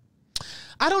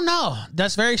 I don't know.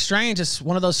 That's very strange. It's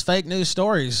one of those fake news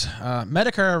stories.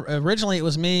 Medicare, originally it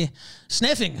was me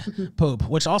sniffing poop,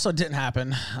 which also didn't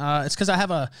happen. It's because I have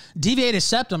a deviated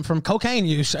septum from cocaine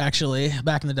use, actually,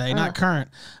 back in the day, not current.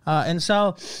 And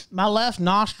so my left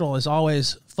nostril is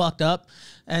always fucked up.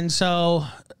 And so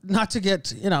not to get,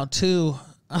 too,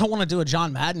 I don't want to do a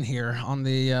John Madden here on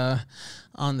the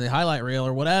highlight reel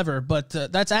or whatever, but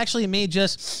that's actually me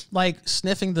just like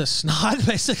sniffing the snot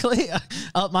basically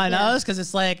up my nose, because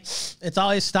it's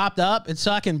always stopped up, and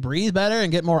so I can breathe better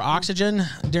and get more oxygen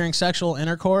during sexual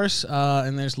intercourse,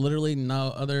 and there's literally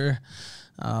no other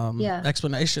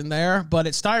explanation there. But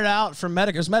it started out from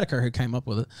Medicare. It was Medicare who came up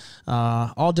with it.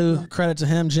 All due credit to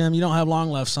him. Jim, you don't have long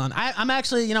left, son. I'm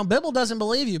actually, Bibble doesn't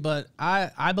believe you, but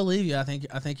I believe you. I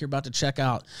think you're about to check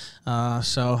out.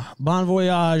 So bon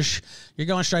voyage. You're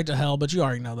going straight to hell, but you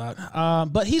already know that.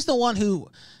 But he's the one who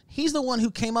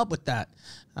came up with that.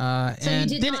 So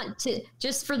and you did not,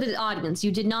 just for the audience,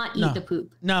 you did not eat the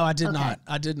poop. No, I did not.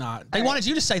 I did not. They wanted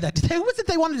you to say that. Who was it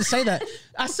they wanted to say that?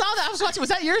 I saw that. I was watching. Was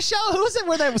that your show? Who was it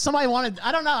where somebody wanted,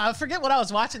 I don't know. I forget what I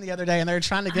was watching the other day, and they were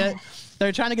trying to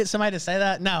get somebody to say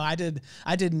that. No, I did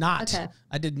not. Okay.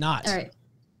 I did not. All right.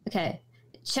 Okay.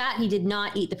 Chat, he did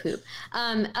not eat the poop.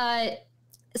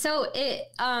 So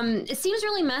it seems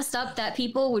really messed up that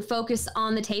people would focus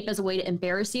on the tape as a way to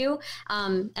embarrass you,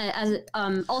 as it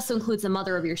also includes the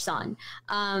mother of your son.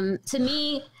 To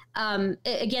me,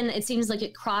 again, it seems like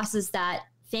it crosses that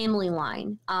family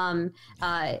line. And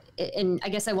I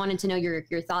guess I wanted to know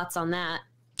your thoughts on that.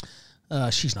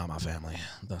 She's not my family.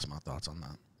 That's my thoughts on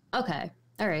that. Okay.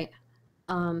 All right.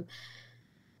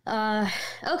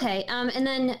 Okay. And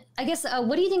then I guess,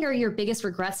 what do you think are your biggest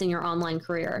regrets in your online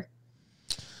career?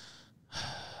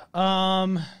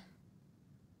 Wow,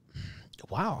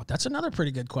 that's another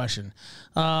pretty good question.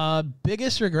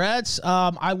 Biggest regrets.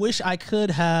 I wish I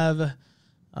could have,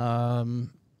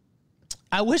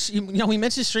 I wish, we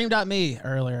mentioned stream.me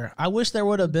earlier. I wish there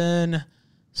would have been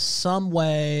some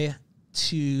way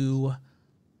to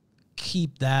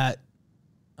keep that,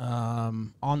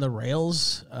 on the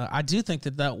rails. I do think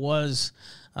that was,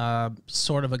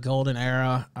 sort of a golden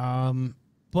era.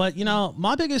 But,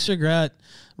 my biggest regret,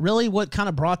 really what kind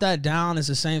of brought that down is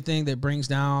the same thing that brings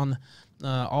down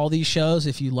all these shows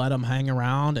if you let them hang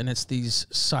around, and it's these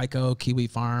psycho Kiwi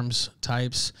Farms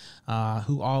types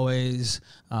who always,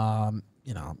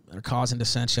 they're causing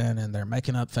dissension, and they're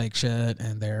making up fake shit,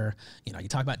 and they're, you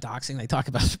talk about doxing,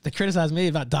 they criticize me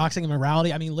about doxing and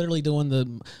morality. I mean, literally doing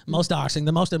the most doxing,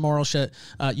 the most immoral shit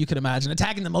you could imagine,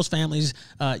 attacking the most families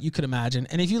you could imagine.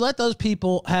 And if you let those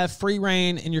people have free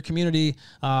reign in your community,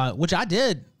 which I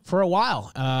did for a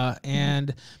while,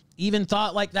 and even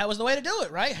thought like that was the way to do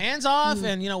it, right? Hands off,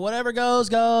 and whatever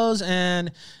goes,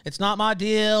 and it's not my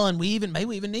deal, and maybe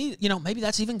we even need, maybe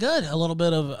that's even good, a little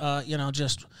bit of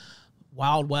just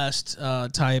Wild West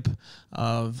type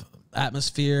of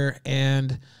atmosphere,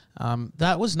 and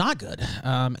that was not good.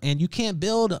 And you can't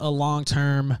build a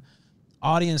long-term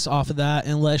audience off of that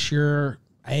unless you're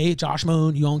Josh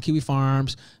Moon, you own Kiwi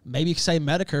Farms, maybe you can say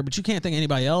Medicare, but you can't think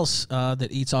anybody else that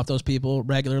eats off those people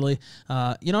regularly.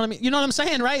 You know what I mean? You know what I'm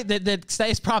saying, right? That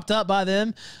stays propped up by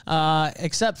them,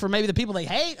 except for maybe the people they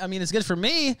hate. I mean, it's good for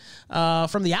me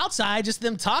from the outside, just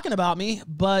them talking about me.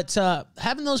 But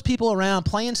having those people around,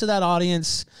 playing to that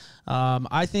audience,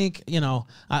 I think,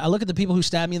 I look at the people who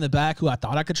stabbed me in the back who I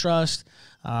thought I could trust.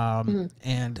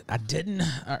 And I didn't,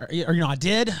 or I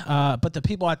did, but the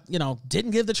people I,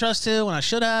 didn't give the trust to when I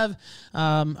should have,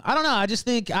 I don't know. I just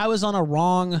think I was on a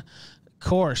wrong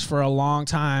course for a long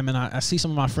time. And I see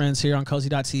some of my friends here on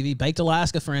cozy.tv, Baked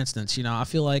Alaska, for instance, I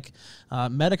feel like,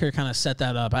 Medicare kind of set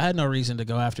that up. I had no reason to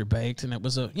go after Baked, and it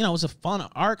was it was a fun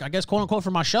arc, I guess, quote unquote,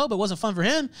 for my show, but it wasn't fun for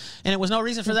him. And it was no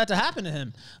reason for that to happen to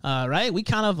him. Right. We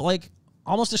kind of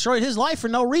almost destroyed his life for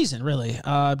no reason, really,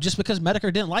 just because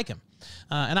Medicare didn't like him.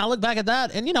 And I look back at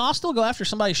that, and, I'll still go after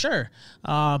somebody, sure.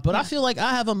 But I feel like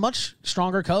I have a much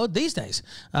stronger code these days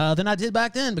than I did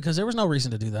back then, because there was no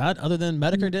reason to do that other than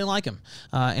Medicare didn't like him.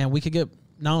 And we could get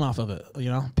known off of it,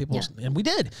 people, and we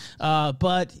did.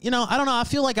 But, I don't know. I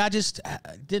feel like I just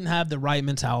didn't have the right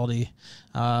mentality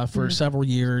for several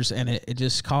years, and it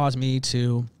just caused me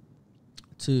to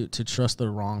trust the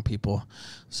wrong people.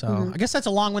 So I guess that's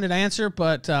a long-winded answer,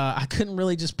 but I couldn't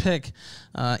really just pick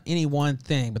any one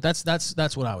thing. But that's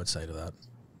what I would say to that.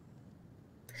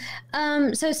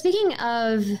 So speaking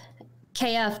of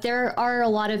KF, there are a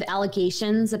lot of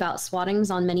allegations about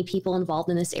swattings on many people involved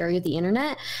in this area of the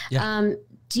internet. Yeah.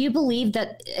 Do you believe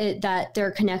that that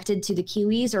they're connected to the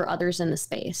Kiwis or others in the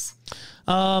space?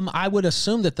 I would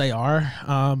assume that they are,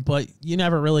 but you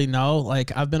never really know.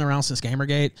 Like, I've been around since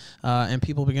Gamergate, and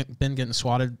people been getting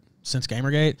swatted since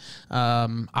Gamergate.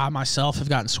 I myself have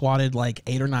gotten swatted like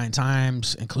 8 or 9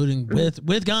 times, including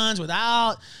with guns,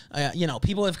 without. You know,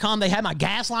 people have come. They had my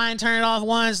gas line turned off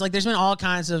once. Like, there's been all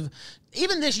kinds of.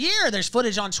 Even this year, there's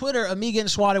footage on Twitter of me getting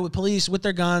swatted with police with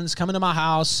their guns coming to my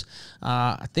house.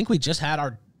 I think we just had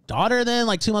our daughter then,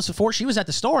 like 2 months before. She was at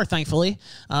the store, thankfully.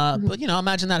 But, you know,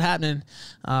 imagine that happening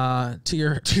to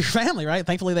your family, right?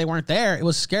 Thankfully, they weren't there. It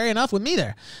was scary enough with me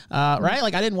there, right?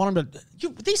 Like, I didn't want them to...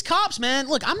 these cops, man,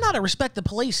 look, I'm not a respect the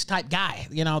police type guy.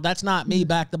 You know, that's not me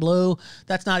back the blue.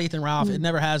 That's not Ethan Ralph. It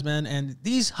never has been. And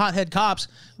these hothead cops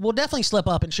will definitely slip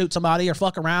up and shoot somebody or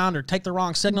fuck around or take the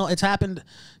wrong signal. It's happened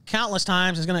countless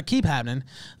times. It's going to keep happening.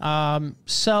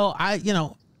 So I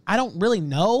don't really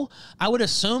know. I would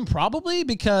assume probably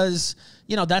because,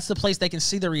 you know, that's the place they can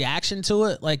see the reaction to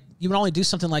it. Like, you would only do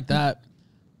something like that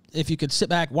if you could sit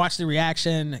back, watch the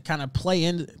reaction, kind of play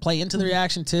into the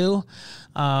reaction too.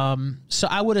 So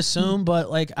I would assume, but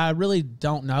like, I really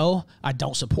don't know. I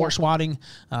don't support swatting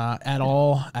at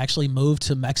all. I actually moved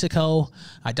to Mexico.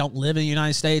 I don't live in the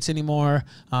United States anymore.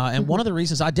 And one of the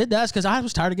reasons I did that is because I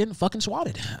was tired of getting fucking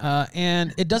swatted.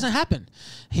 And it doesn't happen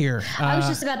here. I was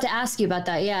just about to ask you about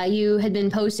that. Yeah, you had been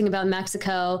posting about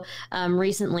Mexico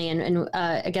recently, and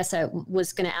I guess I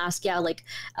was going to ask,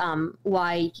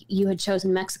 why you had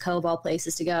chosen Mexico of all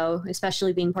places to go,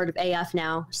 especially being part of AF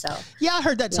now. So yeah, I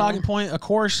heard that talking point, of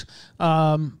course,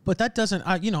 but that doesn't.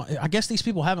 I guess these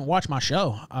people haven't watched my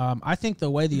show. I think the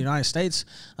way the United States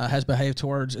has behaved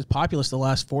towards its populace the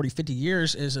last 40, 50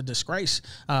 years is a disgrace,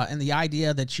 and the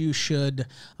idea that you should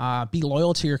be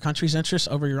loyal to your country's interests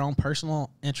over your own personal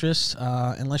interests,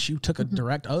 unless you took a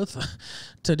direct oath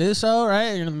to do so,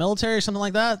 right? You're in the military or something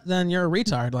like that, then you're a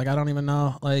retard. Like, I don't even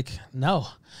know. Like, no.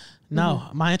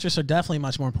 My interests are definitely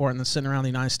much more important than sitting around the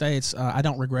United States. I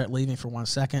don't regret leaving for 1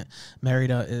 second.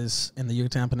 Merida is in the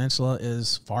Yucatan Peninsula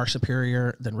is far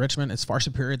superior than Richmond. It's far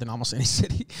superior than almost any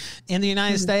city in the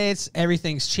United States.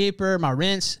 Everything's cheaper. My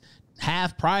rent's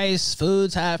half price.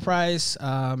 Food's half price.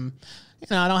 I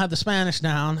don't have the Spanish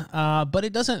down, but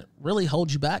it doesn't really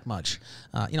hold you back much.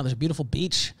 There's a beautiful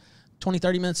beach 20,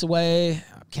 30 minutes away.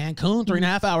 Cancun,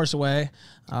 3.5 hours away.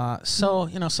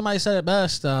 Somebody said it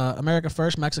best, America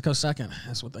first, Mexico second.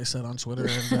 That's what they said on Twitter.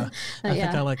 And I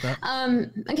think I like that.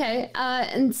 Okay.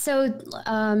 And so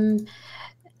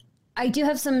I do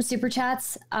have some super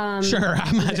chats. Sure. I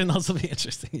imagine those will be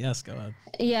interesting. Yes, go ahead.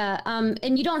 Yeah.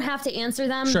 And you don't have to answer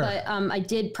them, sure. But I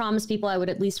did promise people I would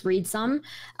at least read some.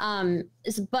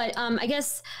 But I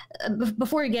guess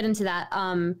before we get into that,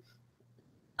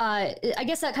 I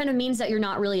guess that kind of means that you're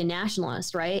not really a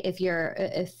nationalist, right?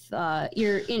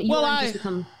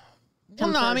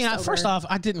 First off,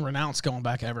 I didn't renounce going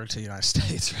back ever to the United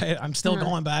States, right? I'm still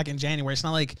going back in January. It's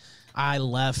not like I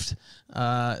left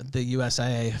the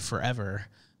USA forever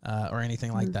or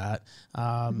anything like that.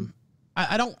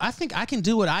 I think I can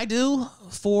do what I do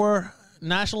for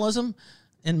nationalism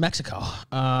in Mexico.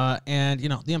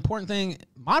 The important thing,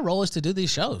 my role is to do these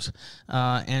shows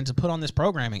and to put on this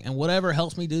programming, and whatever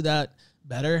helps me do that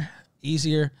better,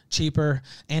 easier, cheaper,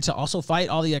 and to also fight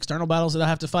all the external battles that I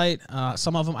have to fight.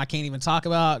 Some of them I can't even talk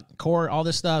about, court, all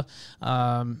this stuff.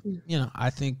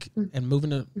 I think, and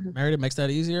moving to Merida makes that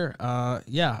easier.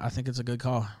 I think it's a good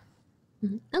call.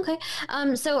 Okay.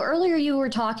 So earlier you were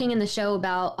talking in the show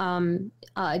about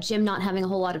Jim not having a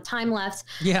whole lot of time left.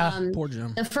 Yeah, poor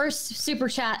Jim. The first super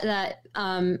chat that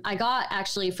I got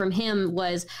actually from him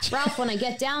was, Ralph, when I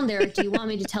get down there, do you want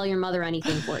me to tell your mother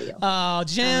anything for you? Oh,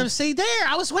 Jim, see there,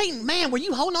 I was waiting. Man, were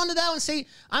you holding on to that one? See,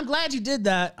 I'm glad you did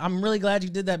that. I'm really glad you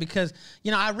did that because,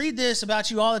 I read this about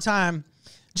you all the time.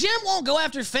 Jim won't go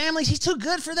after families. He's too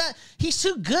good for that. He's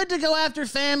too good to go after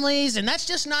families, and that's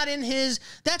just not in his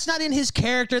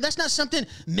character. That's not something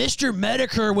Mr.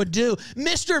 Medicare would do.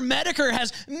 Mr. Medicare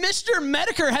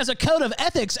has a code of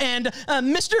ethics, and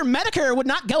Mr. Medicare would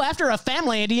not go after a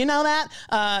family. Do you know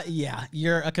that? Yeah,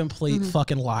 you're a complete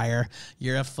fucking liar.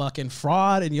 You're a fucking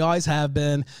fraud, and you always have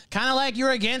been. Kind of like you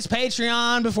were against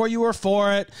Patreon before you were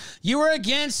for it. You were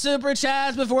against Super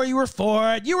Chats before you were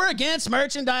for it. You were against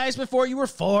merchandise before you were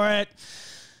for it.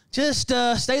 Just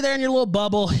stay there in your little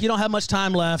bubble. You don't have much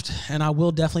time left, and I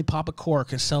will definitely pop a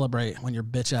cork and celebrate when your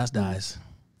bitch ass dies.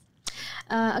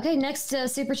 Okay, next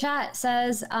super chat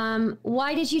says,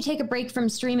 why did you take a break from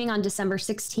streaming on December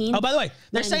 16th? Oh, by the way,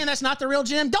 they're saying that's not the real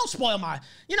Jim. Don't spoil my,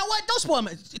 you know what? Don't spoil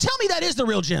my, tell me that is the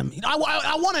real Jim. I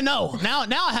want to know. Now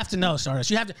I have to know, Stardust.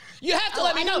 You have to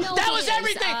let me know. That was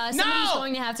everything. Somebody's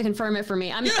going to have to confirm it for me.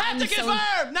 You have to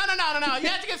confirm. No. You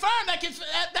have to confirm.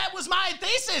 That was my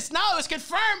thesis. No, it was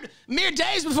confirmed mere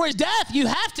days before his death. You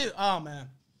have to. Oh, man.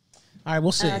 All right,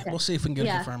 we'll see. Okay. We'll see if we can get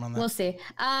a confirm on that. We'll see.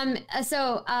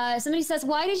 So somebody says,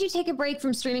 why did you take a break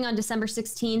from streaming on December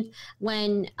 16th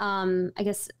when, I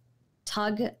guess,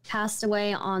 Tug passed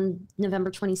away on November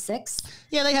 26th?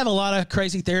 Yeah, they have a lot of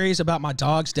crazy theories about my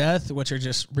dog's death, which are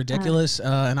just ridiculous.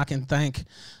 And I can thank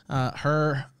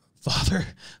her father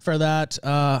for that.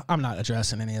 I'm not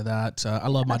addressing any of that. I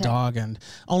love my dog, and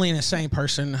only an insane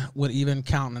person would even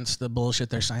countenance the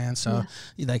bullshit they're saying. So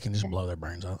they can just blow their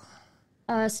brains out.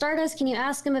 Stardust, can you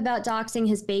ask him about doxing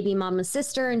his baby mama's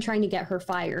sister and trying to get her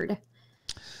fired?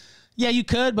 Yeah, you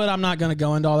could, but I'm not going to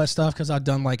go into all that stuff because I've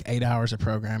done like 8 hours of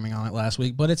programming on it last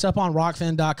week. But it's up on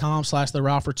rockfin.com/The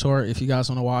Ralph Retort if you guys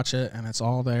want to watch it. And it's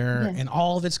all there in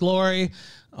all of its glory,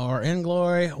 or in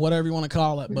glory, whatever you want to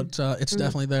call it. But it's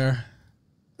definitely there.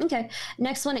 Okay.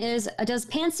 Next one is, does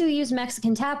Pantsu use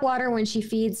Mexican tap water when she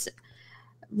feeds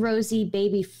Rosie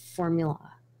baby formula?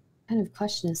 What kind of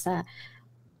question is that?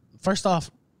 First off,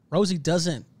 Rosie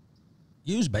doesn't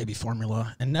use baby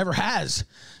formula and never has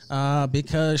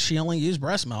because she only used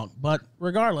breast milk. But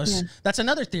regardless, that's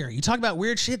another theory. You talk about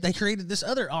weird shit. They created this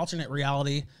other alternate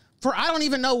reality for I don't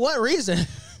even know what reason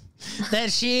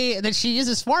that she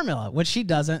uses formula, which she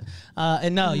doesn't.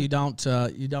 And no, you don't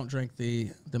drink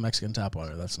the Mexican tap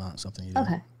water. That's not something you do.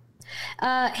 Okay.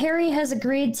 Harry has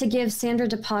agreed to give Sandra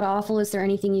to pot awful. Is there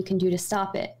anything you can do to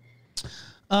stop it?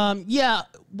 Yeah.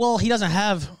 Well, he doesn't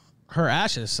have her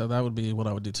ashes, so that would be what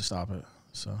I would do to stop it.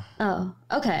 So. Oh,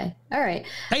 okay. All right.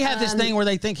 They have this thing where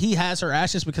they think he has her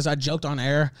ashes because I joked on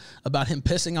air about him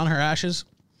pissing on her ashes.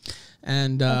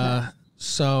 And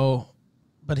so,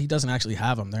 but he doesn't actually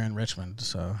have them. They're in Richmond,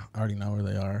 so I already know where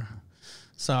they are.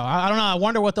 So I don't know. I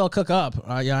wonder what they'll cook up.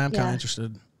 Yeah, I am kind of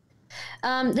interested.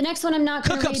 The next one I'm not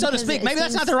going to cook up, so to speak. Maybe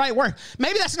that's not the right word.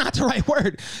 Maybe that's not the right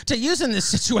word to use in this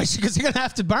situation because you're going to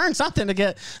have to burn something to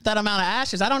get that amount of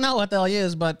ashes. I don't know what they'll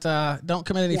use, but don't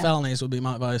commit any felonies would be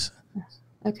my advice.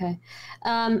 Okay.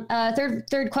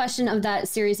 Third question of that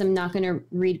series I'm not going to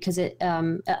read because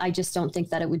I just don't think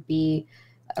that it would be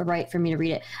right for me to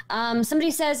read it.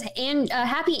 Somebody says,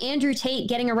 happy Andrew Tate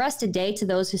getting arrested day to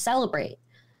those who celebrate.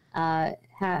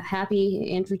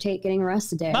 Happy Andrew Tate getting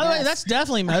arrested day. By the way, that's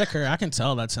definitely Medicare. I can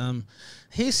tell that's him.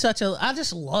 He's such a, I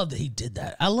just love that he did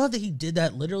that. I love that he did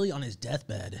that literally on his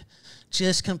deathbed.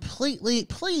 Just completely,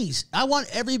 please, I want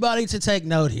everybody to take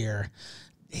note here.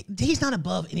 He's not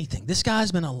above anything. This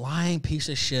guy's been a lying piece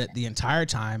of shit the entire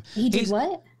time. He did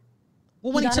what?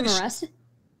 Well, when he got him arrested?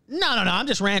 No. I'm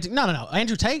just ranting. No.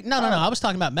 Andrew Tate? No. I was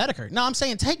talking about Medicare. No, I'm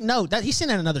saying take note. That he sent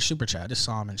in another super chat. I just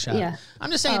saw him in chat. Yeah. I'm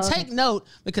just saying take note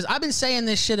because I've been saying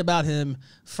this shit about him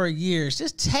for years.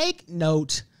 Just take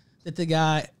note that the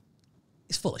guy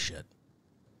is full of shit.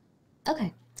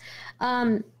 Okay.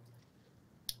 And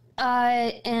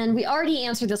we already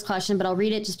answered this question, but I'll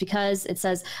read it just because it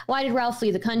says, why did Ralph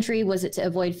flee the country? Was it to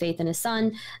avoid Faith in his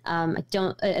son? I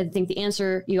think the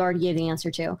answer, you already gave the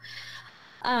answer to.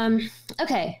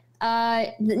 Okay.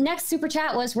 The next super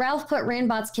chat was Ralph put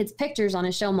Ranbot's kids' pictures on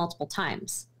his show multiple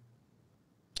times.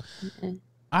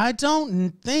 I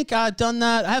don't think I've done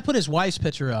that. I have put his wife's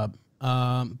picture up,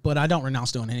 but I don't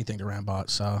renounce doing anything to Ranbot.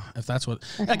 So if that's what,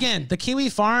 again, the Kiwi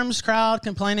Farms crowd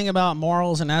complaining about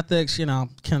morals and ethics, you know,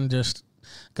 can just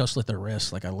go slit their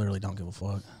wrists. Like I literally don't give a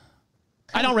fuck.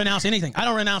 I don't renounce anything. I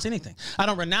don't renounce anything. I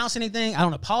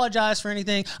don't apologize for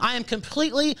anything. I am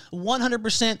completely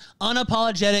 100%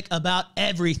 unapologetic about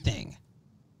everything.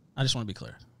 I just want to be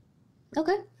clear.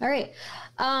 Okay. All right.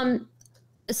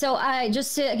 So I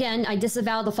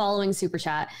disavow the following super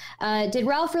chat. Did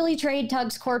Ralph really trade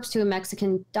Tug's corpse to a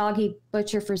Mexican doggy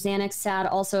butcher for Xanax? Sad.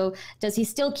 Also, does he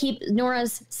still keep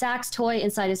Nora's Sax toy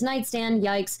inside his nightstand?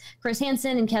 Yikes. Chris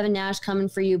Hansen and Kevin Nash coming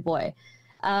for you, boy.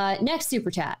 Next super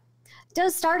chat.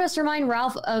 Does Stardust remind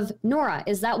Ralph of Nora?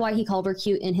 Is that why he called her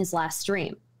cute in his last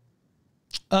stream?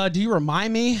 Do you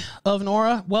remind me of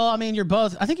Nora? Well, I mean, you're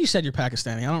both. I think you said you're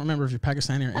Pakistani. I don't remember if you're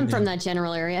Pakistani or Indian. I'm from that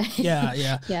general area.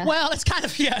 Yeah. Well, it's kind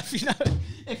of if you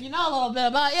know a little bit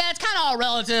about it's kind of all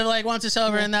relative. Like once it's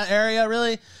over in that area,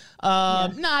 really.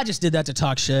 No, I just did that to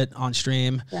talk shit on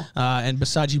stream. Yeah. And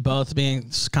besides you both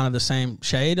being kind of the same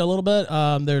shade a little bit,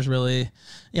 there's really,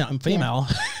 I'm female.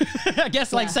 I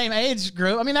guess like same age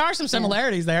group. I mean, there are some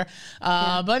similarities there.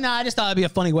 But no, I just thought it'd be a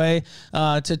funny way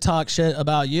to talk shit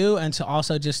about you, and to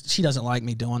also just, she doesn't like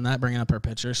me doing that, bringing up her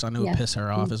picture, so I knew it would piss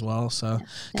her off as well. So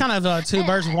kind of two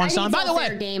birds with one stone. By the way,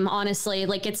 fair game, honestly,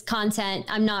 like it's content.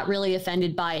 I'm not really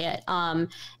offended by it.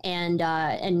 And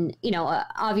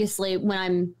obviously when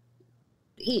I'm,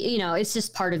 it's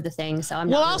just part of the thing. So I'm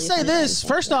not. Well, I'll say this.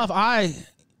 First off, I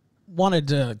wanted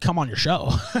to come on your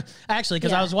show, actually,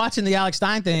 because I was watching the Alex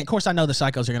Stein thing. Of course, I know the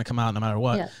psychos are going to come out no matter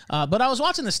what. Yeah. But I was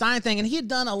watching the Stein thing, and he had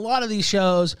done a lot of these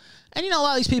shows. And, a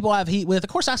lot of these people I have heat with. Of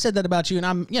course, I said that about you,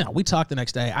 and we talked the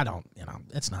next day. I don't,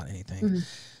 it's not anything. Mm-hmm.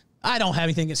 I don't have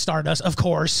anything at Stardust, of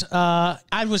course.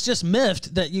 I was just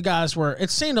miffed that you guys were,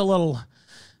 it seemed a little...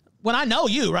 When I know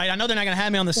you, right? I know they're not going to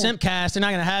have me on the Simpcast. They're not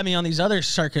going to have me on these other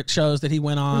circuit shows that he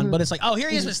went on. But it's like, oh, here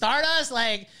he is with Stardust.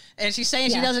 Like, and she's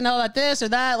saying she doesn't know about this or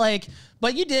that. Like,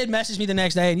 but you did message me the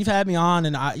next day, and you've had me on,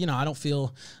 and I don't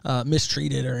feel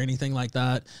mistreated or anything like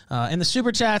that. And the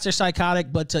super chats are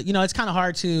psychotic, but it's kind of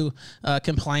hard to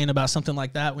complain about something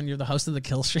like that when you're the host of the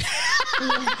Killstream.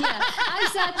 I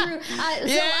sat through.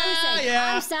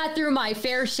 I sat through my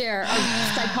fair share of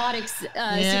psychotic super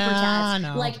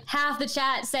chats. Like half the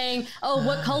chat saying, "Oh,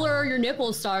 what color are your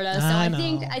nipples, Stardust?" So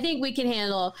I think we can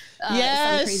handle some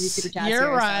crazy super chats.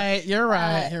 You're right. You're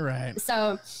right.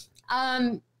 So,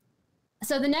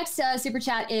 so the next super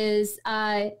chat is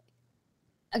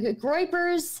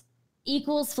Groypers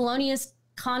equals felonious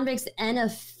convicts and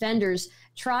offenders.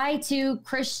 Try to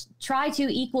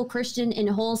equal Christian and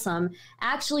wholesome.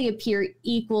 Actually appear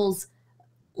equals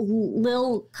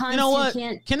lil cunts. You know what?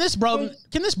 Can this broke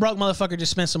motherfucker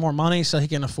just spend some more money so he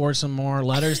can afford some more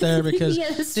letters there? Because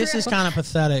this is kind of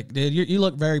pathetic, dude. You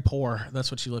look very poor.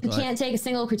 That's what you look like. Can't take a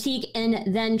single critique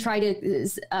and then try to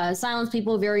silence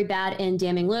people. Very bad and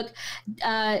damning look.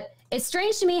 It's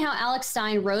strange to me how Alex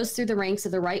Stein rose through the ranks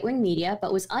of the right-wing media,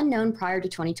 but was unknown prior to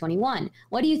 2021.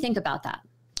 What do you think about that?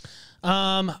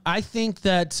 I think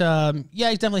that,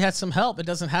 he's definitely had some help. It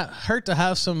doesn't hurt to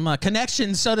have some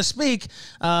connections, so to speak.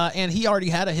 And he already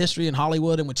had a history in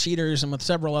Hollywood and with Cheaters and with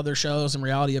several other shows and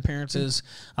reality appearances.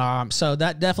 So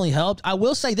that definitely helped. I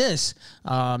will say this,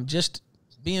 just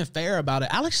being fair about it,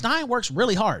 Alex Stein works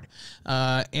really hard.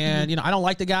 And, I don't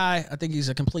like the guy. I think he's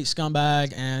a complete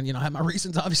scumbag. And, I have my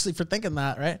reasons, obviously, for thinking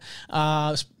that, right?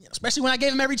 Especially when I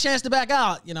gave him every chance to back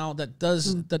out, that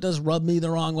does rub me the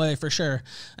wrong way for sure.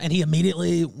 And he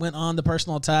immediately went on the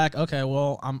personal attack. Okay,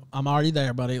 well, I'm already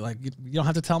there, buddy. Like, you don't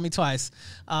have to tell me twice.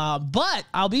 But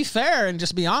I'll be fair and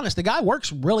just be honest. The guy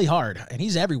works really hard, and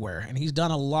he's everywhere. And he's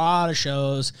done a lot of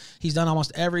shows. He's done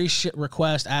almost every shit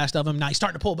request asked of him. Now he's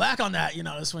starting to pull back on that.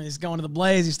 That's when he's going to the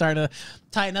Blaze. He's starting to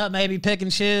tighten up, maybe pick and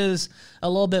choose a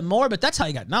little bit more. But that's how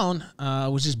he got known.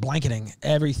 Was just blanketing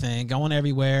everything, going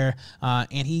everywhere.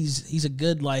 And he's a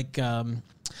good,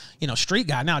 street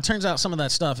guy. Now, it turns out some of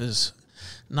that stuff is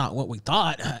not what we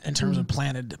thought in terms of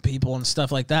planted people and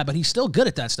stuff like that, but he's still good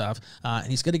at that stuff. And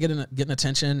he's good at getting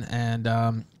attention. And,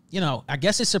 I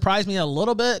guess it surprised me a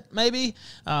little bit, maybe,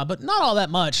 but not all that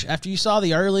much. After you saw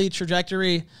the early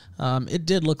trajectory, it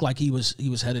did look like he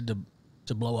was headed to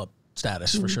blow up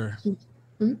Status for sure.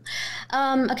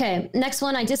 Okay, next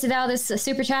one. I disavow this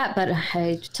super chat, but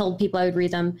I told people I would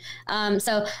read them.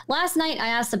 So last night I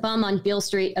asked a bum on Beale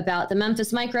Street about the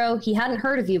Memphis Micro. He hadn't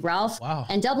heard of you, Ralph. Wow.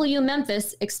 And W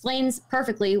Memphis explains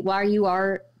perfectly why you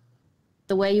are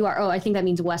the way you are. Oh, I think that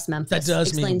means West Memphis. That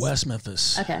does mean West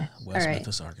Memphis. Okay. West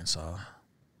Memphis, Arkansas.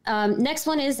 Next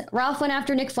one is Ralph went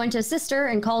after Nick Fuentes' sister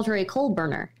and called her a coal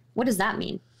burner. What does that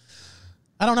mean?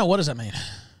 I don't know. What does that mean?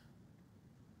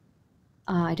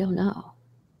 I don't know.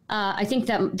 I think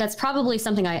that's probably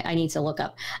something I need to look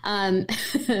up.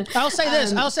 I'll say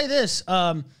this.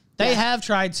 They have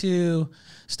tried to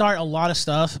start a lot of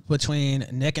stuff between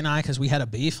Nick and I because we had a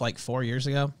beef like 4 years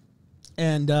ago,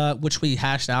 and which we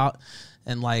hashed out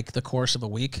in like the course of a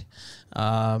week,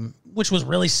 which was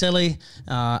really silly.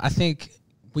 I think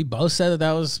we both said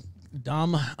that was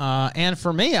dumb. And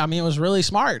for me, I mean, it was really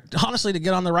smart, honestly, to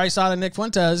get on the right side of Nick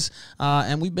Fuentes.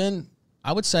 And we've been,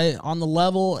 I would say, on the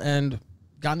level and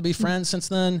gotten to be friends since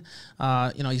then.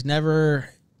 He's never,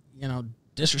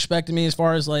 disrespected me as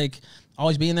far as like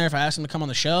always being there if I asked him to come on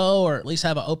the show or at least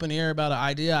have an open ear about an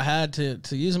idea I had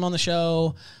to use him on the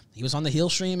show. He was on the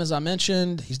Killstream, as I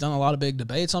mentioned. He's done a lot of big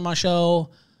debates on my show.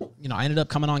 I ended up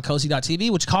coming on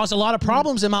Cozy.tv, which caused a lot of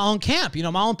problems in my own camp.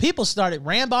 My own people started,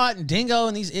 Rambot and Dingo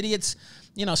and these idiots,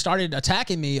 started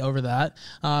attacking me over that.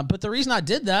 But the reason I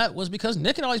did that was because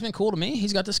Nick had always been cool to me.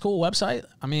 He's got this cool website.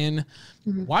 I mean,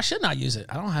 why shouldn't I use it?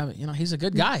 I don't have it. He's a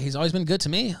good guy. He's always been good to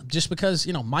me. Just because,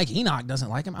 Mike Enoch doesn't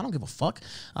like him, I don't give a fuck.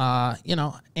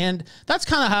 And that's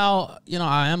kind of how,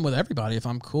 I am with everybody. If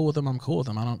I'm cool with them, I'm cool with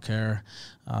them. I don't care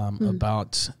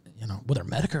about... whether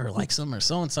Medicare likes them or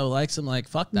so-and-so likes them, like,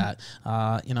 fuck that.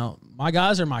 My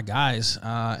guys are my guys.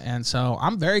 And so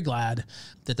I'm very glad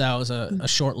that was a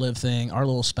short-lived thing, our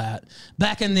little spat.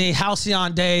 Back in the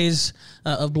halcyon days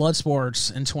of blood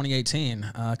sports in 2018,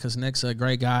 because Nick's a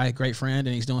great guy, great friend,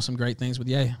 and he's doing some great things with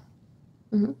Ye.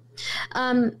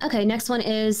 Okay, next one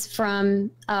is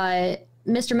from...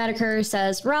 Mr. Medicare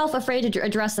says, Ralph afraid to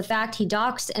address the fact he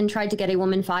doxed and tried to get a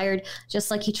woman fired,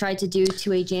 just like he tried to do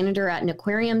to a janitor at an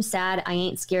aquarium. Sad, I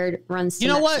ain't scared, runs to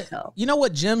Mexico. You know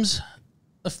what Jim's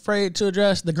afraid to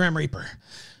address? The Grim Reaper.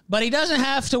 But he doesn't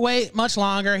have to wait much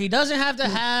longer. He doesn't have to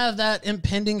have that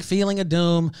impending feeling of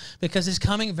doom because it's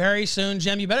coming very soon.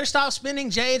 Jim, you better stop spending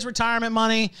Jade's retirement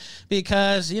money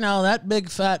because, that big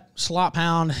fat slop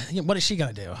hound, what is she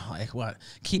going to do? Like, what?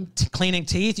 Keep cleaning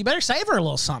teeth? You better save her a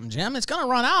little something, Jim. It's going to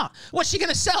run out. What's she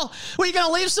going to sell? What, are you going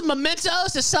to leave some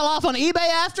mementos to sell off on eBay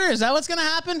after? Is that what's going to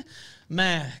happen?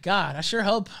 Man, God, I sure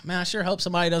hope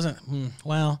somebody doesn't.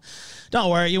 Well, don't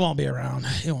worry. You won't be around.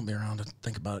 You won't be around to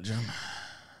think about it, Jim.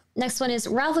 Next one is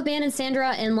Ralph abandoned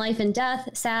Sandra in Life and Death.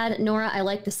 Sad. Nora, I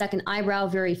like the second eyebrow.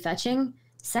 Very fetching.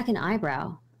 Second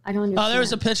eyebrow. I don't understand. Oh, there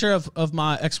was a picture of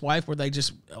my ex-wife where they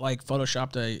just like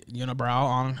photoshopped a unibrow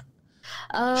on.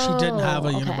 Oh, she didn't have a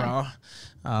unibrow,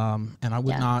 and I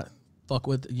would not fuck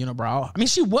with unibrow. I mean,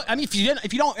 she would. I mean, if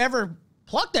you don't ever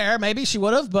pluck there, maybe she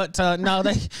would have. But no,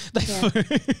 they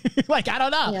like I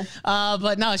don't know. Yeah.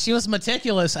 But no, she was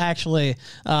meticulous actually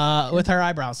with her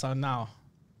eyebrows. So no.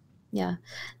 Yeah.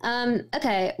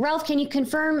 Okay. Ralph, can you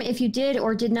confirm if you did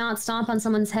or did not stomp on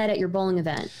someone's head at your bowling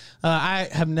event? I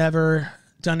have never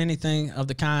done anything of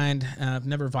the kind. I've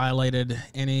never violated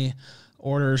any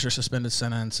orders or suspended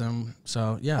sentence. And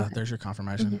so, yeah, there's your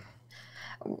confirmation.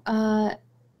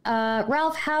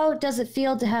 Ralph, how does it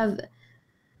feel to have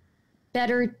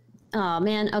better... Oh,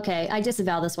 man. Okay. I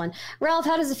disavow this one. Ralph,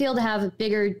 how does it feel to have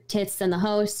bigger tits than the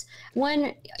host?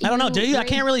 I don't know. Do you? I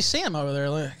can't really see him over there.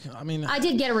 Like, I mean... I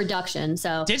did get a reduction,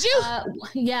 so... Did you?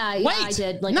 Yeah, I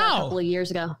did. Like a couple of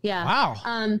years ago. Yeah.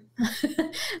 Wow.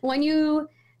 When you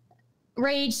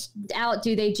rage out,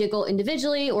 do they jiggle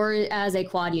individually or as a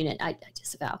quad unit? I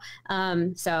disavow.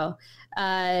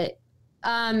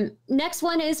 Next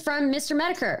one is from Mr.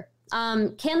 Medicare.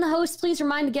 Can the host please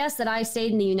remind the guests that I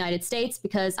stayed in the United States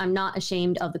because I'm not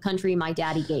ashamed of the country my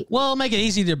daddy gave me? Well, make it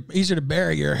easier to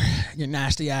bury your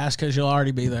nasty ass because you'll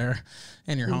already be there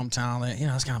in your hometown.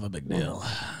 It's kind of a big deal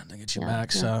to get you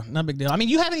back. So no big deal. I mean,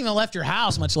 you haven't even left your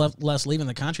house, much less leaving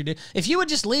the country, dude. If you would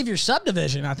just leave your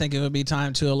subdivision, I think it would be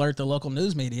time to alert the local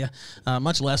news media,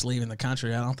 much less leaving the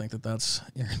country. I don't think that's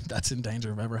in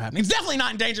danger of ever happening. It's definitely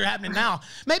not in danger of happening now.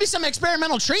 Maybe some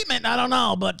experimental treatment. I don't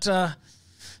know, but...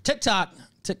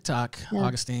 TikTok,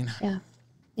 Augustine.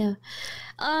 Yeah.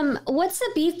 What's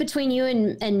the beef between you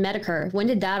and Medicare? When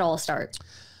did that all start?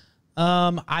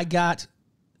 I got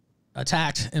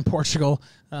attacked in Portugal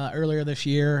earlier this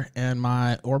year, and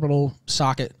my orbital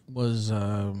socket was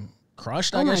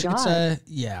crushed, I guess you could say.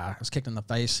 Yeah, I was kicked in the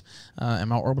face, and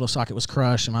my orbital socket was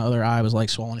crushed, and my other eye was like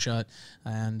swollen shut.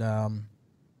 And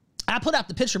I put out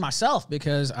the picture myself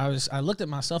because I looked at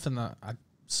myself I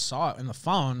saw it in the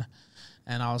phone.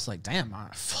 And I was like, damn,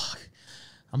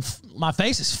 my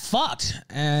face is fucked.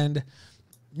 And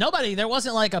there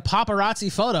wasn't like a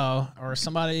paparazzi photo or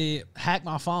somebody hacked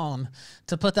my phone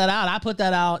to put that out. I put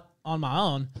that out on my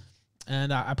own.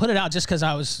 And I put it out just because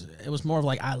it was more of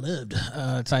like I lived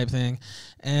type thing.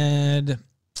 And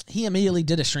he immediately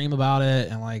did a stream about it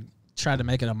and like tried to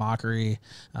make it a mockery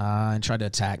and tried to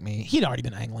attack me. He'd already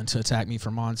been angling to attack me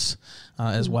for months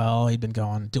as well. He'd been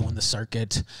doing the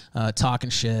circuit,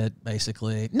 talking shit,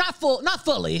 basically. Not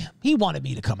fully. He wanted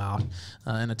me to come out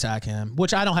and attack him,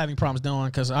 which I don't have any problems doing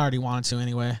because I already wanted to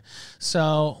anyway.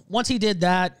 So once he did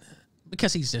that,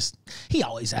 because he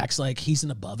always acts like he's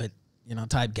an above it,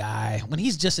 type guy when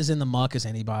he's just as in the muck as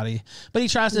anybody. But he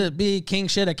tries to be king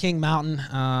shit at King Mountain.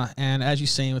 And as you've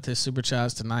seen with his super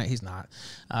chats tonight, he's not.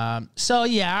 So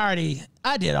yeah,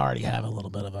 I did already have a little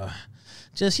bit of a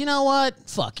just, you know what?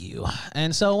 Fuck you.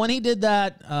 And so when he did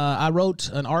that, I wrote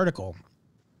an article.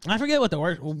 I forget what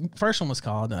the first one was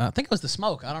called. I think it was The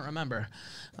Smoke. I don't remember.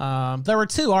 There were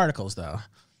two articles though.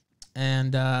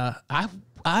 and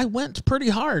I went pretty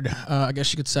hard, I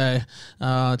guess you could say,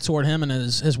 toward him and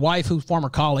his wife, who's a former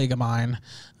colleague of mine.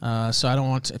 So I don't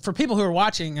want to, for people who are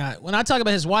watching, when I talk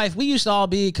about his wife, we used to all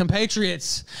be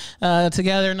compatriots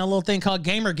together in a little thing called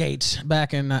Gamergate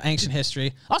back in ancient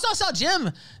history. Also, I saw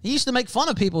Jim. He used to make fun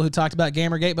of people who talked about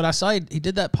Gamergate, but I saw he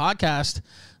did that podcast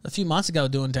a few months ago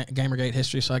doing Gamergate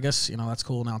history. So I guess, that's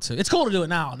cool now too. It's cool to do it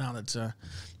now that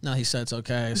now he said it's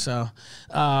okay. So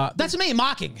that's me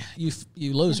mocking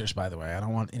you losers, by the way. I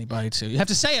don't want anybody to. You have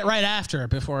to say it right after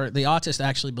before the autists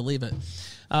actually believe it.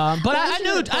 But I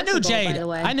knew Jade.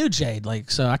 I knew Jade,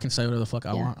 so I can say whatever the fuck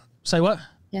I want. Say what?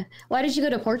 Yeah. Why did you go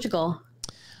to Portugal?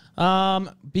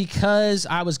 Because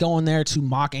I was going there to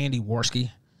mock Andy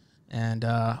Worski. And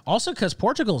also because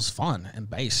Portugal is fun and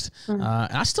based. And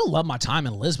I still love my time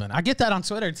in Lisbon. I get that on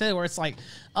Twitter, too, where it's like,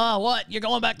 oh, what? You're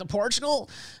going back to Portugal?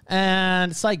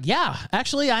 And it's like, yeah,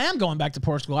 actually, I am going back to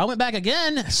Portugal. I went back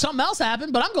again. Something else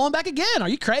happened, but I'm going back again. Are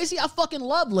you crazy? I fucking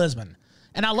love Lisbon.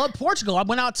 And I love Portugal. I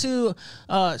went out to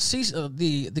see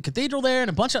the cathedral there and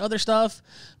a bunch of other stuff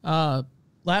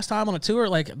last time on a tour.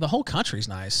 Like, the whole country's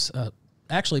nice,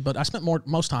 actually. But I spent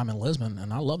most time in Lisbon,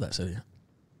 and I love that city.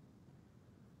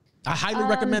 I highly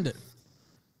recommend it.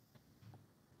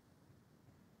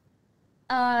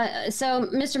 So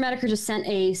Mr. Mediker just sent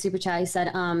a super chat. He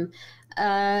said,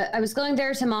 I was going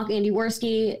there to mock Andy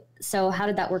Worski. So how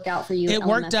did that work out for you? It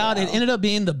worked out. It ended up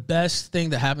being the best thing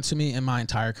that happened to me in my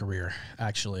entire career,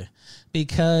 actually,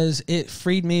 because it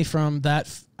freed me from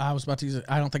that. I was about to use it.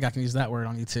 I don't think I can use that word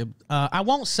on YouTube. I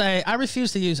won't say. I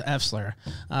refuse to use F slur.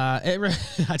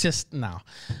 No.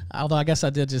 Although I guess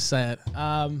I did just say it.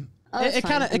 It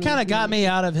kind of got me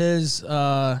out of his,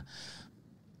 where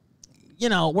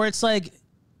it's like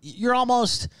you're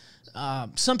almost.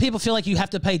 Some people feel like you have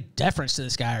to pay deference to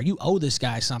this guy or you owe this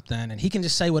guy something, and he can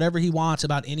just say whatever he wants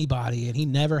about anybody, and he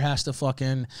never has to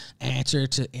fucking answer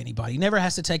to anybody. He never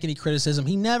has to take any criticism.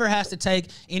 He never has to take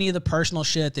any of the personal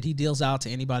shit that he deals out to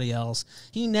anybody else.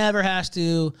 He never has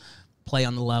to play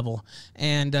on the level.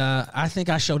 And I think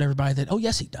I showed everybody that, oh,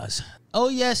 yes, he does. Oh,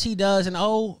 yes, he does. And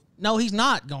oh, no, he's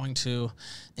not going to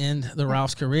end the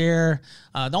Ralph's career.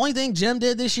 The only thing Jim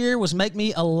did this year was make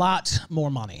me a lot more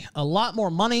money. A lot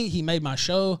more money. He made my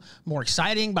show more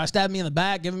exciting by stabbing me in the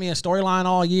back, giving me a storyline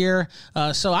all year.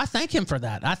 So I thank him for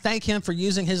that. I thank him for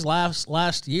using his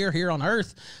last year here on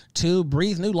Earth to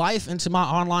breathe new life into my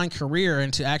online career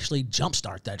and to actually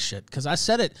jumpstart that shit. Because I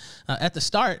said it at the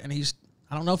start, and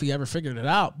I don't know if he ever figured it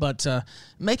out, but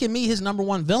making me his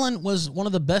 #1 villain was one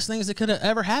of the best things that could have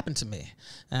ever happened to me.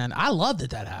 And I love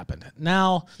that happened.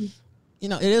 Now,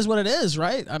 it is what it is,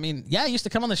 right? I mean, yeah, I used to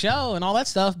come on the show and all that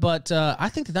stuff, but I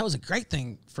think that was a great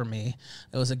thing for me.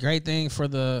 It was a great thing for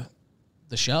the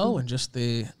show and just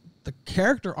the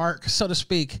character arc, so to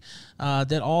speak,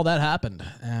 that all that happened.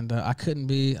 And I couldn't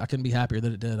be happier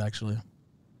that it did, actually.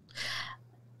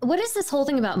 What is this whole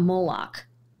thing about Moloch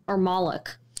or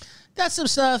Moloch? Got some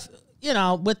stuff,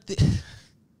 with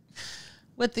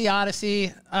the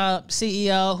Odyssey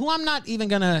CEO, who I'm not even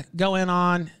gonna go in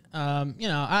on.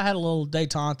 I had a little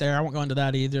detente there. I won't go into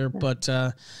that either, but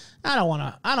I don't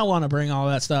wanna bring all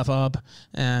that stuff up.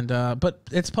 And but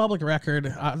it's public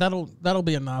record. That'll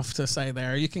be enough to say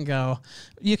there. You can go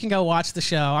watch the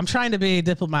show. I'm trying to be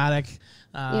diplomatic.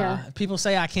 People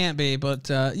say I can't be, but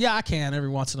yeah, I can every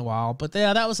once in a while. But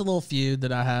yeah, that was a little feud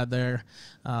that I had there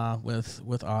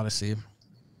with Odyssey.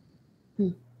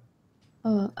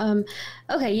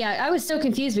 Okay, yeah, I was so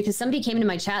confused because somebody came into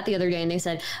my chat the other day and they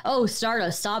said, "Oh,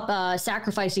 Stardust, stop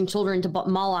sacrificing children to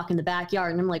Moloch in the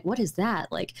backyard." And I'm like, "What is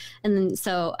that?" Like, and then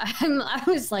so I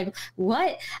was like,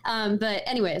 "What?" But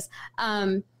anyways,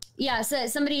 yeah, so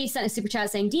somebody sent a super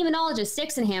chat saying, "Demonologist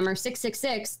Six and Hammer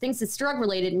 666 thinks it's drug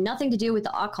related, nothing to do with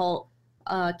the occult.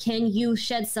 Can you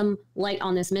shed some light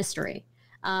on this mystery?"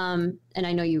 And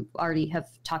I know you already have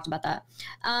talked about that.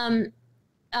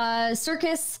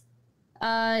 Circus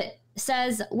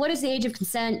says, "What is the age of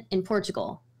consent in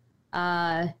Portugal?"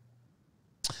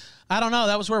 I don't know.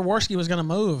 That was where Worski was going to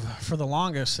move for the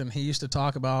longest, and he used to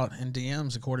talk about in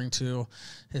DMs, according to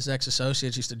his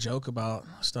ex-associates, used to joke about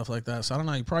stuff like that. So I don't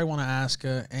know. You probably want to ask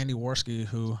Andy Worski,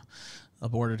 who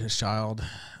aborted his child,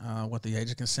 what the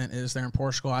age of consent is there in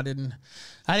Portugal. I didn't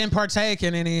partake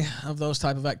in any of those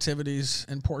type of activities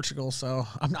in Portugal, so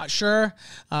I'm not sure.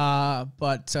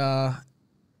 But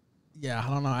yeah, I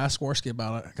don't know. Ask Worski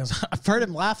about it because I've heard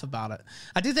him laugh about it.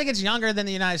 I do think it's younger than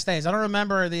the United States. I don't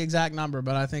remember the exact number,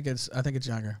 but I think it's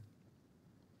younger.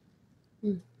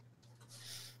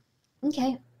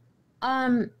 Okay.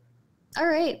 All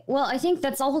right. Well, I think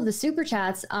that's all of the super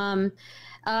chats.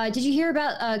 Did you hear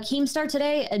about Keemstar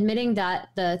today admitting that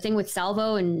the thing with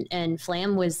Salvo and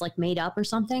Flam was like made up or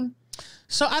something?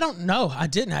 So I don't know. I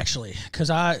didn't actually, because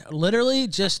I literally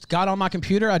just got on my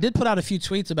computer. I did put out a few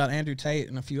tweets about Andrew Tate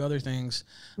and a few other things,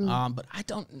 but I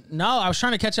don't know. I was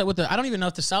trying to catch up with I don't even know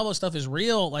if the Salvo stuff is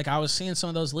real. Like, I was seeing some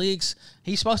of those leaks.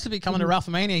 He's supposed to be coming to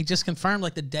Ralphomania. He just confirmed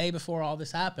like the day before all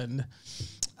this happened.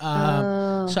 So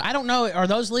I don't know. Are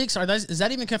those leaks? Is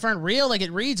that even confirmed real? Like,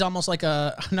 it reads almost like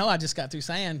a. I know I just got through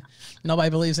saying nobody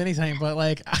believes anything, but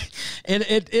like,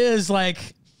 it is like.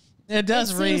 It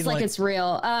does read seems like it's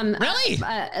real. Really?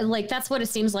 Like, that's what it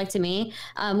seems like to me.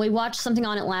 We watched something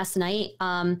on it last night,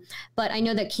 but I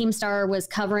know that Keemstar was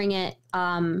covering it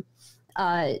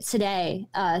today,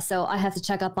 so I have to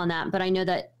check up on that. But I know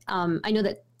that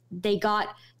they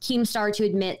got Keemstar to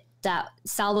admit that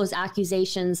Salvo's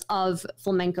accusations of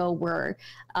Flamenco were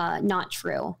not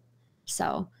true.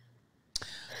 So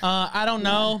I don't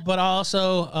know, but I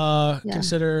also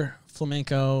consider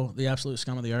Flamenco the absolute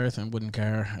scum of the earth and wouldn't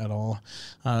care at all.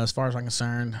 As far as I'm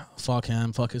concerned, fuck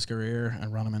him, fuck his career,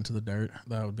 and run him into the dirt.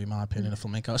 That would be my opinion of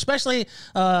Flamenco, especially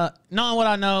knowing what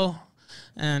I know.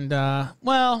 And,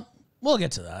 well, we'll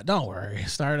get to that. Don't worry.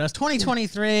 Stardust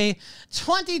 2023.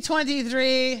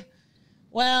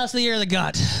 Well, it's the year of the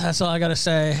gut. That's all I got to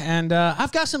say. And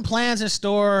I've got some plans in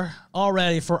store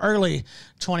already for early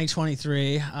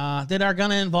 2023 that are going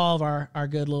to involve our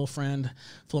good little friend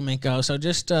Flamenco. So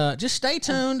just stay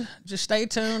tuned. Just stay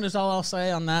tuned is all I'll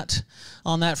say on that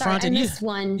front. And I missed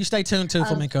one. You stay tuned too,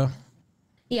 Flamenco.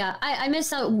 Yeah, I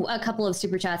missed a couple of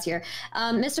super chats here.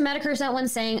 Mr. Medicare sent one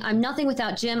saying, "I'm nothing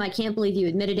without Jim. I can't believe you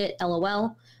admitted it.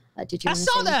 LOL." Did you?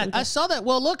 I saw that.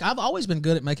 Well, look, I've always been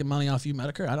good at making money off you,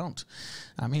 Medicare.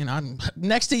 I'm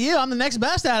next to you. I'm the next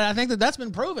best at it. I think that's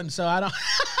been proven. So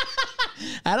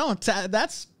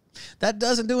that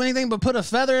doesn't do anything but put a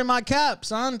feather in my cap,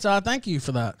 son. So I thank you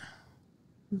for that.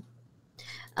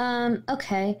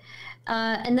 Okay.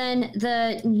 And then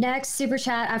the next super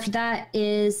chat after that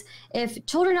is, if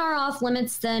children are off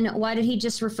limits, then why did he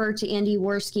just refer to Andy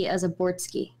Worski as a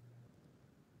Bortsky?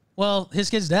 Well, his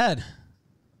kid's dead.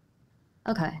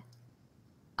 Okay.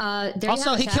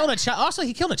 Also, he killed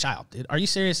a child, dude. Are you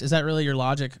serious? Is that really your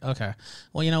logic? Okay.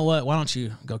 Well, you know what? Why don't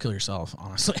you go kill yourself?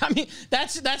 Honestly, I mean,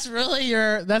 that's really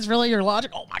your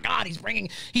logic. Oh my God, he's bringing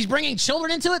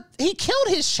children into it. He killed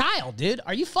his child, dude.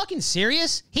 Are you fucking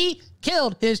serious? He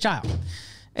killed his child,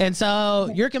 and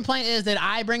so your complaint is that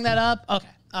I bring that up. Okay.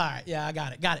 All right. Yeah, I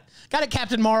got it,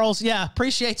 Captain Morals. Yeah,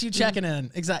 appreciate you checking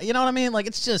in. Exactly. You know what I mean? Like,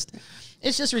 it's just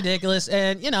ridiculous,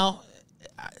 and you know.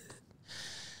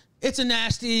 It's a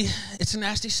nasty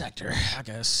sector, I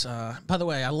guess. By the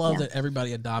way, I love that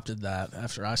everybody adopted that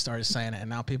after I started saying it, and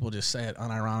now people just say it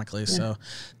unironically. Yeah. So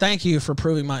thank you for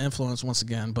proving my influence once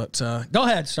again. But go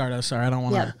ahead, Stardust. Sorry, I don't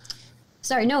want to.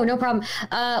 Sorry, no problem.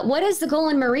 What is the goal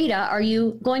in Merida? Are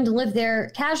you going to live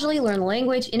there casually, learn the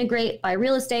language, integrate, buy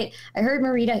real estate? I heard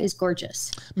Merida is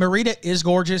gorgeous. Merida is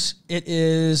gorgeous. It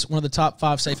is one of the top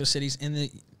 5 safest cities in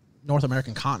the North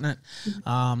American continent.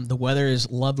 The weather is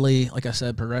lovely. Like I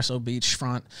said, Progreso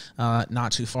beachfront,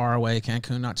 not too far away.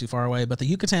 Cancun, not too far away. But the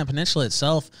Yucatan Peninsula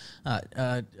itself,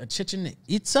 Chichen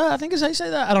Itza, I think is how you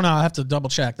say that. I don't know. I have to double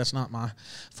check. That's not my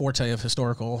forte of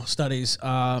historical studies.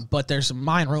 But there's some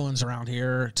Mayan ruins around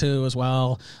here too as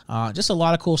well. Just a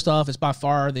lot of cool stuff. It's by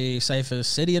far the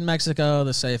safest city in Mexico,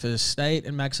 the safest state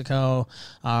in Mexico.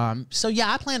 So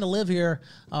yeah, I plan to live here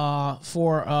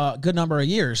for a good number of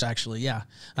years, actually. Yeah.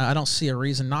 I don't see a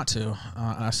reason not to.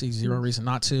 I see zero reason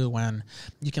not to when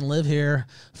you can live here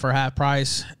for half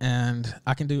price and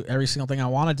I can do every single thing I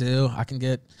want to do. I can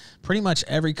get pretty much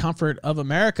every comfort of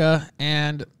America,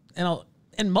 and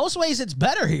in most ways it's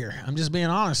better here. I'm just being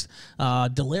honest.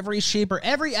 Delivery's cheaper.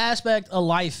 Every aspect of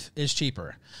life is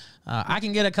cheaper. I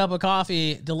can get a cup of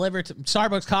coffee delivered to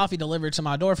Starbucks coffee delivered to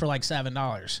my door for like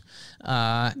 $7.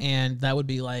 And that would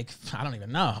be like, I don't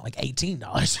even know, like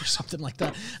 $18 or something like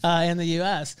that, in the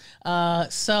US. And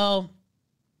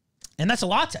that's a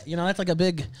latte, that's like a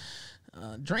big,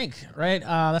 drink, right?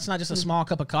 That's not just a small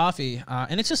cup of coffee.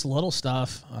 And it's just little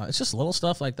stuff. It's just little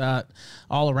stuff like that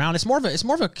all around. It's more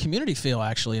of a community feel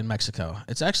actually in Mexico.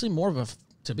 It's actually more of a,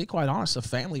 to be quite honest, a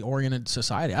family-oriented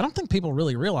society. I don't think people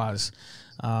really realize,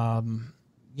 how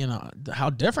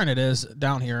different it is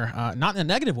down here. Not in a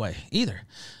negative way either.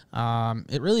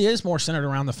 It really is more centered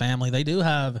around the family. They do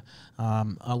have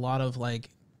a lot of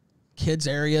like kids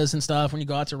areas and stuff when you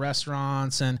go out to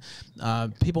restaurants, and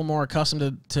people more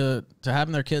accustomed to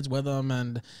having their kids with them,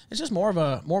 and it's just more of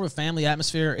a family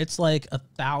atmosphere. It's like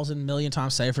 1,000 million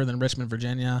times safer than Richmond,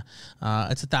 Virginia.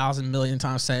 It's 1,000 million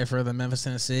times safer than Memphis,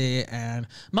 Tennessee, and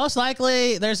most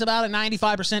likely there's about a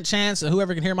 95% chance that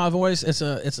whoever can hear my voice, it's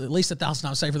at least 1,000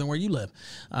 times safer than where you live,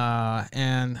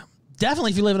 and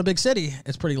definitely if you live in a big city,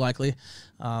 it's pretty likely.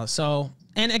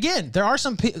 And again, there are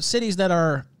some cities that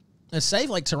are as safe,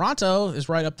 like Toronto is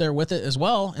right up there with it as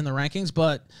well in the rankings,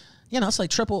 but it's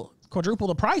like quadruple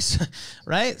the price,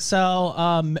 right?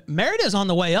 So Merida's on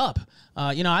the way up.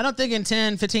 I don't think in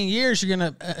 10, 15 years you're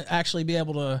going to actually be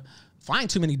able to find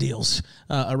too many deals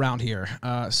around here.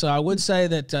 So I would say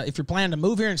that if you're planning to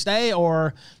move here and stay,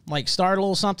 or like start a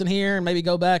little something here and maybe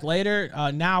go back later,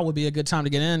 now would be a good time to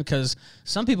get in, because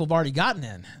some people have already gotten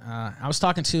in. I was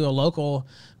talking to a local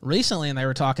recently, and they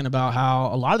were talking about how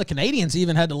a lot of the Canadians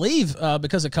even had to leave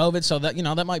because of COVID. So that,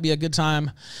 that might be a good time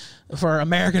for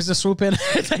Americans to swoop in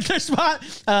and take their spot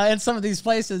in some of these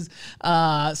places.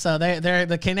 So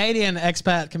the Canadian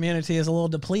expat community is a little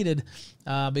depleted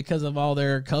because of all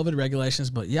their COVID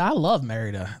regulations. But yeah, I love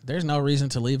Merida. There's no reason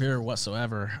to leave here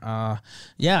whatsoever.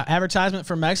 Advertisement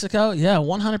for Mexico. Yeah,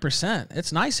 100%.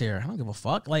 It's nice here. I don't give a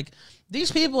fuck. Like,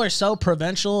 these people are so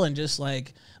provincial and just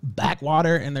like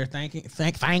backwater in their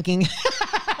thanking.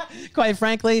 Quite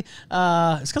frankly, it's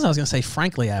because I was gonna say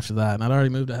frankly after that, and I'd already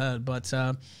moved ahead. But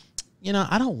I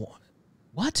don't want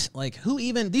what, like, who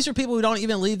even? These are people who don't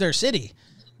even leave their city,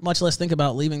 much less think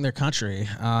about leaving their country,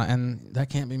 and that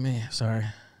can't be me. Sorry.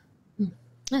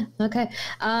 Okay.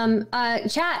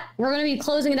 Chat, we're going to be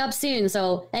closing it up soon.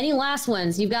 So any last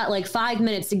ones, you've got like 5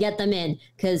 minutes to get them in,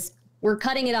 because we're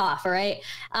cutting it off. All right.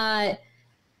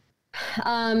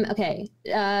 Okay.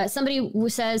 Somebody who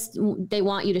says they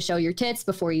want you to show your tits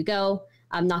before you go.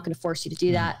 I'm not going to force you to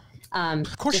do that.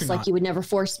 Of course, just like you would never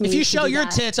force me. If you show your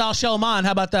tits, I'll show mine.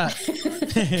 How about that?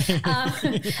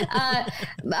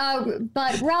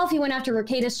 But Ralph, you went after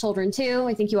Ricada's children too.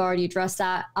 I think you already addressed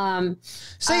that.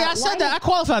 See, I said that. I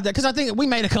qualified that because I think we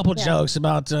made a couple jokes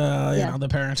about the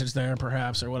parentage there,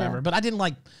 perhaps, or whatever. But I didn't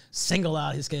like single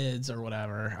out his kids or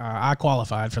whatever. I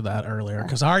qualified for that earlier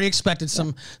because I already expected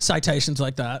some citations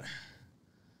like that.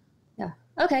 Yeah.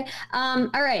 Okay. All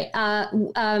right.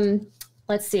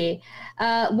 Let's see.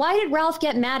 Why did Ralph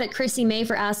get mad at Chrissy May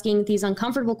for asking these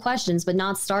uncomfortable questions, but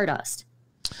not Stardust?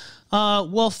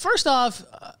 Well, first off,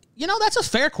 that's a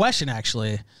fair question,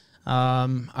 actually.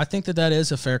 I think that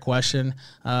is a fair question.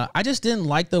 I just didn't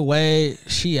like the way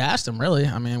she asked him, really.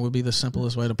 I mean, it would be the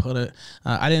simplest way to put it.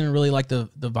 I didn't really like the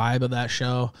vibe of that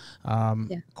show. Of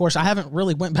course, I haven't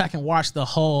really went back and watched the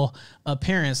whole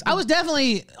appearance. I was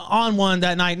definitely on one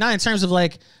that night, not in terms of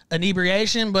like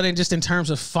inebriation, but in terms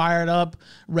of fired up,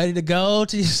 ready to go.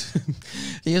 To use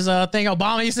thing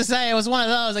Obama used to say, it was one of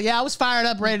those. Like, I was fired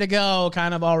up, ready to go,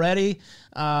 kind of already.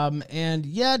 And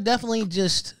yeah, definitely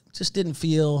just didn't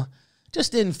feel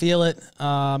it,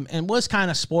 and was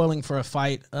kind of spoiling for a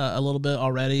fight a little bit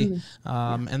already.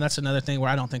 And that's another thing where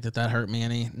I don't think that hurt me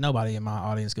any. Nobody in my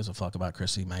audience gives a fuck about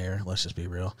Chrissy Mayer. Let's just be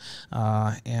real.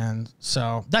 And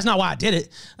so that's not why I did it.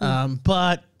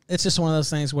 But it's just one of those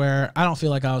things where I don't feel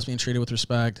like I was being treated with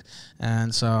respect.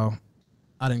 And so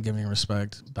I didn't give any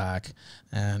respect back.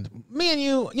 And me and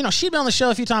you, she'd been on the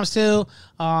show a few times too.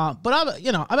 But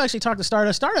I've actually talked to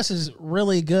Stardust. Stardust is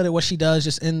really good at what she does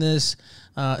just in this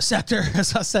sector,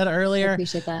 as I said earlier. I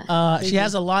appreciate that. She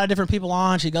has a lot of different people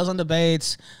on. She goes on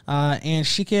debates, and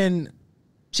she can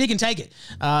take it.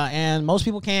 And most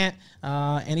people can't.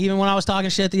 And even when I was talking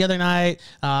shit the other night,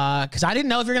 because I didn't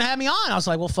know if you're going to have me on, I was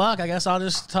like, well, fuck, I guess I'll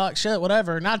just talk shit,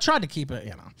 whatever. And I tried to keep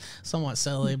it, somewhat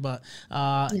silly, but,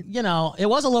 it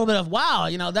was a little bit of, wow,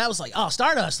 that was like, oh,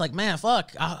 Stardust, like, man,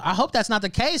 fuck. I hope that's not the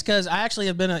case, because I actually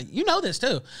have been this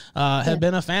too, have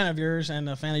been a fan of yours and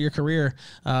a fan of your career.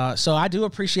 So I do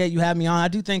appreciate you having me on. I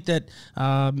do think that,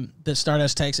 that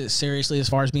Stardust takes it seriously as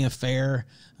far as being fair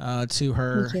to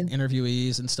her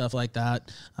interviewees and stuff like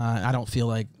that. I don't feel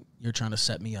like you're trying to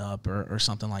set me up or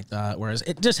something like that, whereas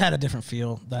it just had a different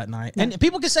feel that night. And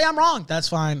people can say I'm wrong. That's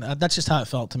fine. That's just how it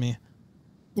felt to me.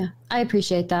 Yeah, I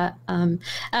appreciate that.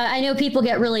 I know people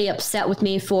get really upset with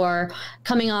me for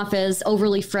coming off as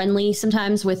overly friendly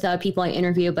sometimes with people I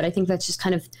interview, but I think that's just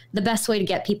kind of the best way to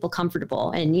get people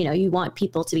comfortable. And, you want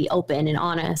people to be open and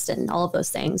honest and all of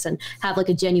those things and have like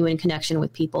a genuine connection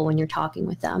with people when you're talking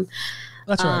with them.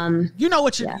 That's right. You know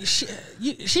what she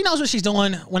knows what she's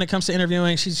doing when it comes to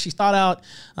interviewing. She's thought out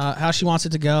how she wants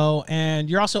it to go, and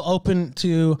you're also open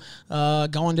to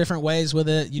going different ways with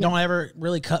it. You don't ever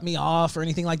really cut me off or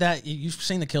anything like that. You've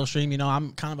seen the Killstream. You know,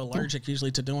 I'm kind of allergic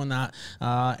usually to doing that,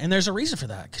 and there's a reason for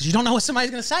that, because you don't know what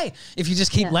somebody's going to say if you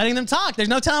just keep letting them talk. There's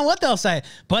no telling what they'll say.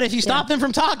 But if you stop them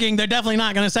from talking, they're definitely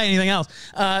not going to say anything else.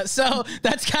 So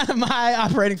that's kind of my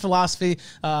operating philosophy,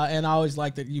 and I always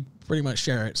like that you pretty much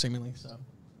share it seemingly.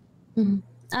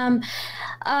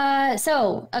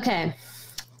 So, okay,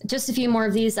 just a few more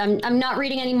of these. I'm not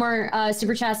reading any more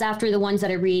super chats after the ones that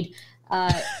I read.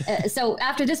 So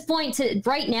after this point to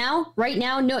right now,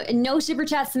 no super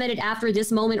chats submitted after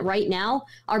this moment right now.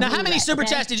 Now, how many super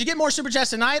chats? Did you get more super chats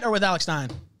tonight or with Alex Stein?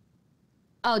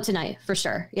 Oh, tonight for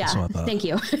sure. Yeah. Thank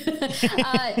you.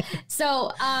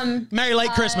 Merry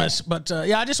late Christmas. But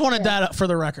yeah, I just wanted that for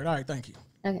the record. All right. Thank you.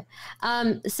 Okay.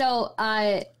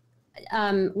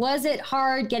 Was it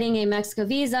hard getting a Mexico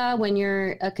visa when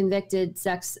you're a convicted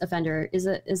sex offender? Is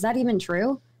that even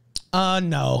true?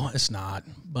 No, it's not.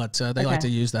 But they like to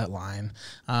use that line.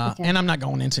 And I'm not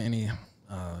going into any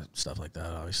stuff like that,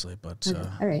 obviously. But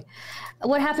all right.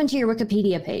 What happened to your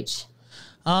Wikipedia page?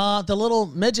 The little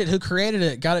midget who created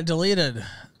it got it deleted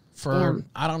for,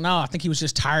 I don't know. I think he was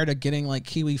just tired of getting like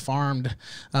Kiwi farmed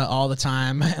all the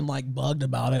time and like bugged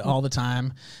about it all the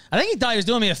time. I think he thought he was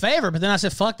doing me a favor, but then I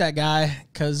said, fuck that guy.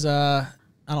 Cause I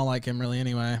don't like him really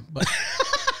anyway, but,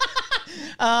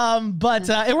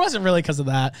 it wasn't really because of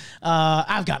that.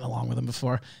 I've gotten along with him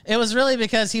before. It was really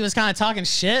because he was kind of talking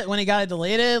shit when he got it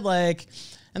deleted. Like,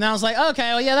 and then I was like, okay,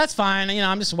 well, yeah, that's fine. You know,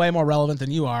 I'm just way more relevant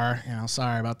than you are. You know,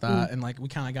 sorry about that. And like, we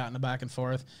kind of got in the back and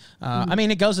forth. I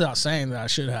mean, it goes without saying that I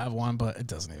should have one, but it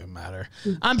doesn't even matter.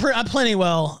 I'm plenty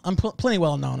well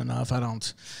known enough. I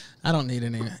don't need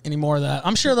any more of that.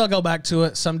 I'm sure they'll go back to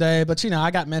it someday. But you know,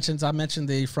 I got mentions. I mentioned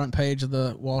the front page of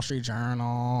the Wall Street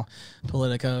Journal,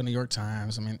 Politico, New York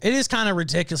Times. I mean, it is kind of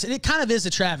ridiculous. It kind of is a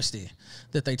travesty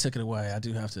that they took it away. I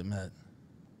do have to admit.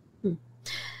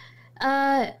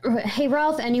 Hey,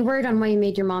 Ralph, any word on why you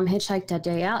made your mom hitchhike to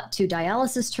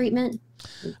dialysis treatment?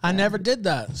 I never did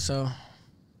that, so.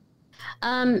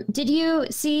 Did you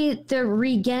see the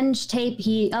Regenge tape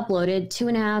he uploaded?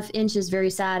 2.5 inches, very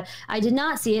sad. I did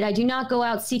not see it. I do not go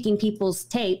out seeking people's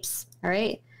tapes. All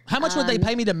right. How much would they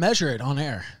pay me to measure it on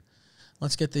air?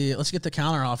 Let's get the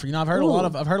counter offer. You know, I've heard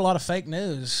a lot of fake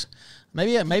news.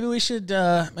 Maybe we should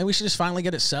just finally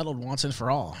get it settled once and for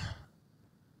all.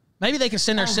 Maybe they can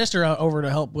send their sister over to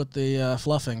help with the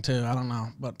fluffing too. I don't know,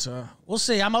 but we'll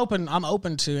see. I'm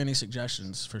open to any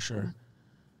suggestions for sure.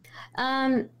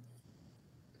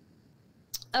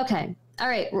 Okay. All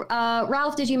right.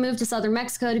 Ralph, did you move to southern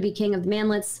Mexico to be king of the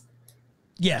manlets?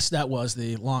 Yes, that was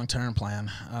the long-term plan.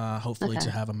 Hopefully to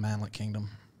have a manlet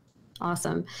kingdom.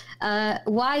 Awesome.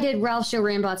 Why did Ralph show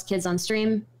Rambot's kids on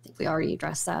stream? I think we already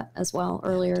addressed that as well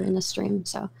earlier in the stream.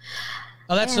 So.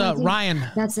 Oh, that's Ryan.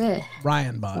 That's it.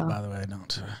 Ryan bot, by the way.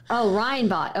 Don't. Oh, Ryan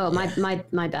bot. Oh, my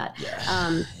bad.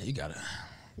 Yeah. You got it.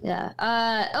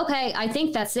 Yeah. Okay. I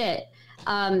think that's it.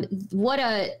 What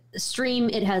a stream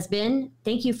it has been.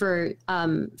 Thank you for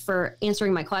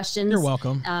answering my questions. You're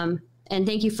welcome. And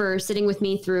thank you for sitting with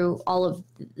me through all of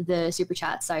the super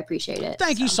chats. I appreciate it.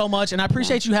 Thank you so much. And I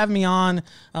appreciate you having me on.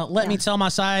 Let me tell my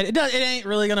side. It ain't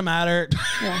really going to matter, to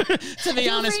be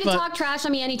honest. Feel free to talk trash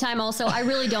on me anytime also. I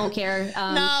really don't care.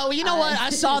 No, you know what?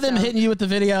 I saw them hitting you with the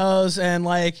videos and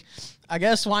like, I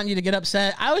guess wanting you to get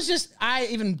upset. I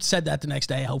even said that the next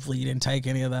day. Hopefully you didn't take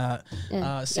any of that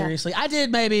seriously. I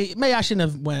did maybe I shouldn't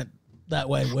have went that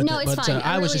way with it. It's but fine.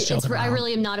 I was just joking around. I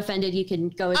really am not offended. You can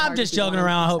go as I'm just joking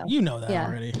around. I hope you know that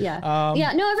already. Yeah.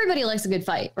 No, everybody likes a good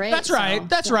fight, right? That's right.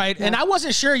 That's right. Yeah. And I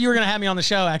wasn't sure you were going to have me on the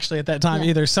show actually at that time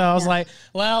either. So I was like,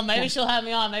 well, maybe she'll have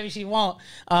me on. Maybe she won't.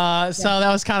 So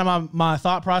that was kind of my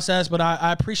thought process. But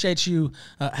I appreciate you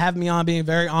having me on, being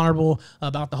very honorable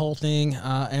about the whole thing.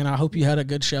 And I hope you had a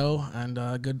good show and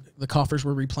the coffers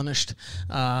were replenished.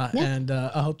 And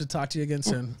I hope to talk to you again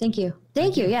soon. Thank you.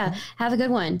 Thank you. Yeah. Have a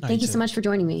good one. Thank you so much for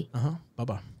joining me.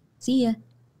 Bye-bye. See ya.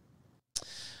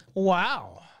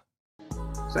 Wow.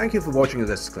 Thank you for watching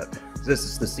this clip. This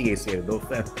is the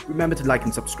CAC. Remember to like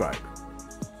and subscribe.